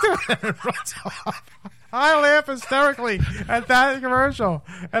 haka haka," and runs off. I laugh hysterically at that commercial,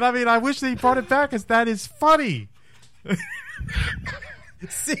 and I mean, I wish they brought it back because that is funny.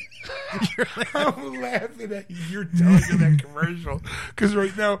 See, I'm laughing at you're telling me that commercial because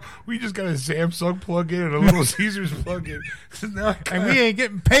right now we just got a Samsung plug-in and a Little Caesars plug-in, so now and we ain't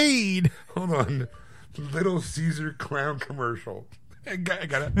getting paid. Hold on, Little Caesar clown commercial. I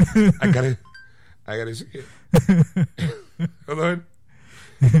gotta see it. Hold on.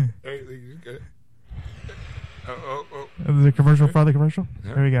 Hey, you got it. Oh. The commercial for the commercial.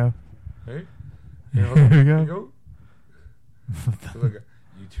 Yeah. There we go. Hey. Here we Here go. you go. Look at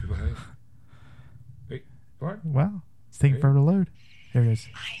YouTube live. Wait, what? Wow, it's taking forever to load. Here it is.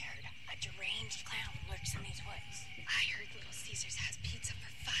 I heard a deranged clown lurks in these woods. I heard Little Caesars has pizza for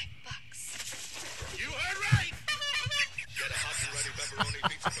 $5. You heard right. Get a hot and ready pepperoni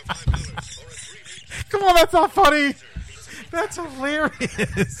pizza for $5 or a 3-meat. Come on, that's not funny. That's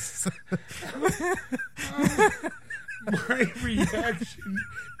hilarious. My reaction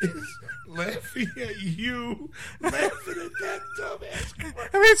is laughing at you, laughing at that dumbass commercial.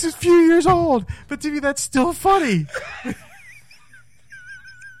 I mean, it's just a few years old, but to me, that's still funny.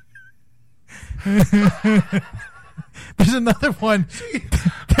 There's another one.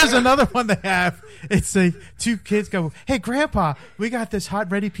 There's another one they have. It's like two kids go, "Hey, Grandpa, we got this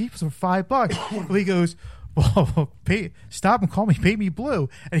hot ready pizza for $5." He goes, "Well, stop and call me Baby Blue."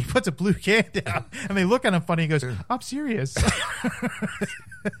 And he puts a blue can down, and they look at him funny. He goes, "I'm serious."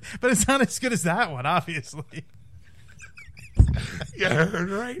 But it's not as good as that one, obviously. Yeah,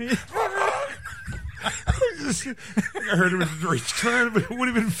 right. I heard it was trying, but it would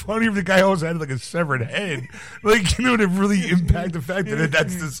have been funny if the guy also had like a severed head. Like, you know, to really impact the fact that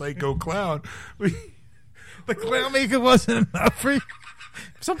that's the psycho clown. The clown makeup wasn't enough for you.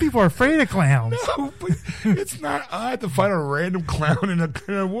 Some people are afraid of clowns. No, but it's not odd to find a random clown in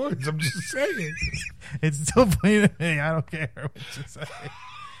the woods. I'm just saying. It's still funny to me. I don't care what you say.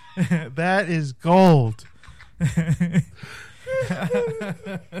 That is gold.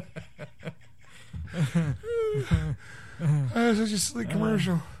 Such a slick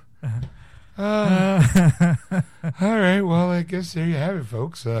commercial. All right, well, I guess there you have it,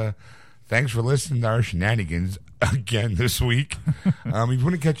 folks. thanks for listening to our shenanigans again this week. If you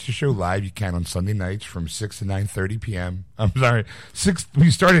want to catch the show live, you can on Sunday nights from 6 to 9:30 p.m. I'm sorry, 6. We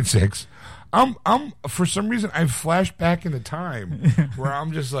start at 6. I'm for some reason I've flashed back into time where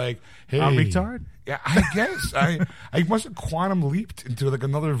I'm just like, hey, I'm retarded. Yeah, I guess I must have quantum leaped into like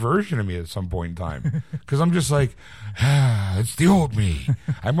another version of me at some point in time because I'm just like, it's the old me.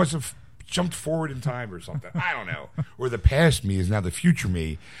 I must have jumped forward in time or something. I don't know. Or the past me is now the future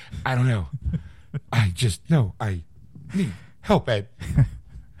me. I don't know. I just know I need help, Ed.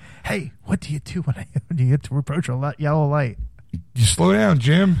 Hey, what do you do when you get to approach a yellow light? You slow down,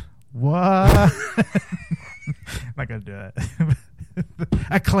 Jim. What? I'm not gonna do it.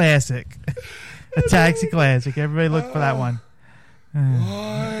 A classic, a taxi classic. Everybody look for that one.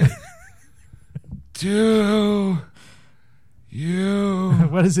 What do you?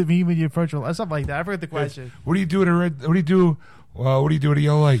 What does it mean when you approach a something like that? I forgot the question. What do you do at a red? What do you do? What do you do at a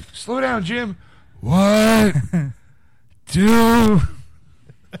yellow light? Slow down, Jim. What do?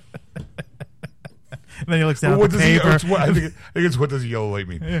 And then he looks down What at the does he? paper. I think it's what does yellow light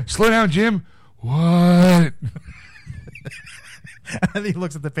mean? Yeah. Slow down, Jim. What? And he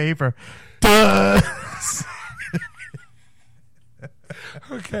looks at the paper. Duh.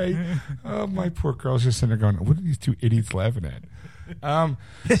 Okay. Oh, my poor girl's just sitting there going, what are these two idiots laughing at?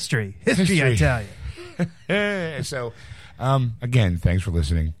 History, I tell you. So, again, thanks for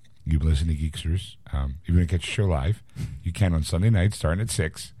listening. You've listened to Geeksters. If you want to catch the show live, you can on Sunday nights starting at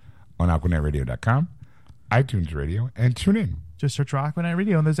 6 on AquanetRadio.com, iTunes Radio, and tune in. Just search Aquanet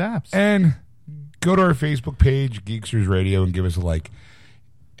Radio on those apps. And go to our Facebook page, Geeksters Radio, and give us a like.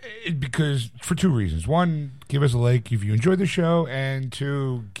 Because for two reasons. One, give us a like if you enjoyed the show, and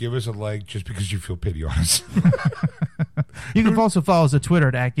two, give us a like just because you feel pity on us. You can also follow us on Twitter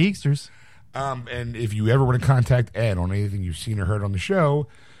at Geeksters. And if you ever want to contact Ed on anything you've seen or heard on the show,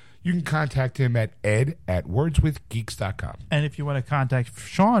 you can contact him at ed@wordswithgeeks.com. And if you want to contact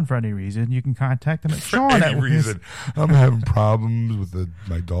Sean for any reason, you can contact him at For Sean any reason. I'm having problems with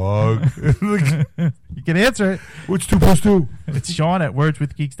my dog. You can answer it. What's 2 plus 2? It's Sean at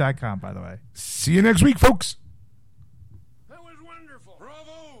wordswithgeeks.com, by the way. See you next week, folks. That was wonderful.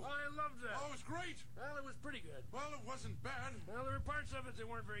 Bravo. I loved that. Oh, it was great. Well, it was pretty good. Well, it wasn't bad. Well, there were parts of it that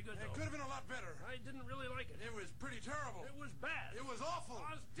weren't very good, though. It could have been a lot better. I didn't really like it. It was pretty terrible. It was bad. It was awful.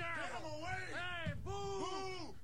 It was terrible. Get him away. Hey, boo. Boo.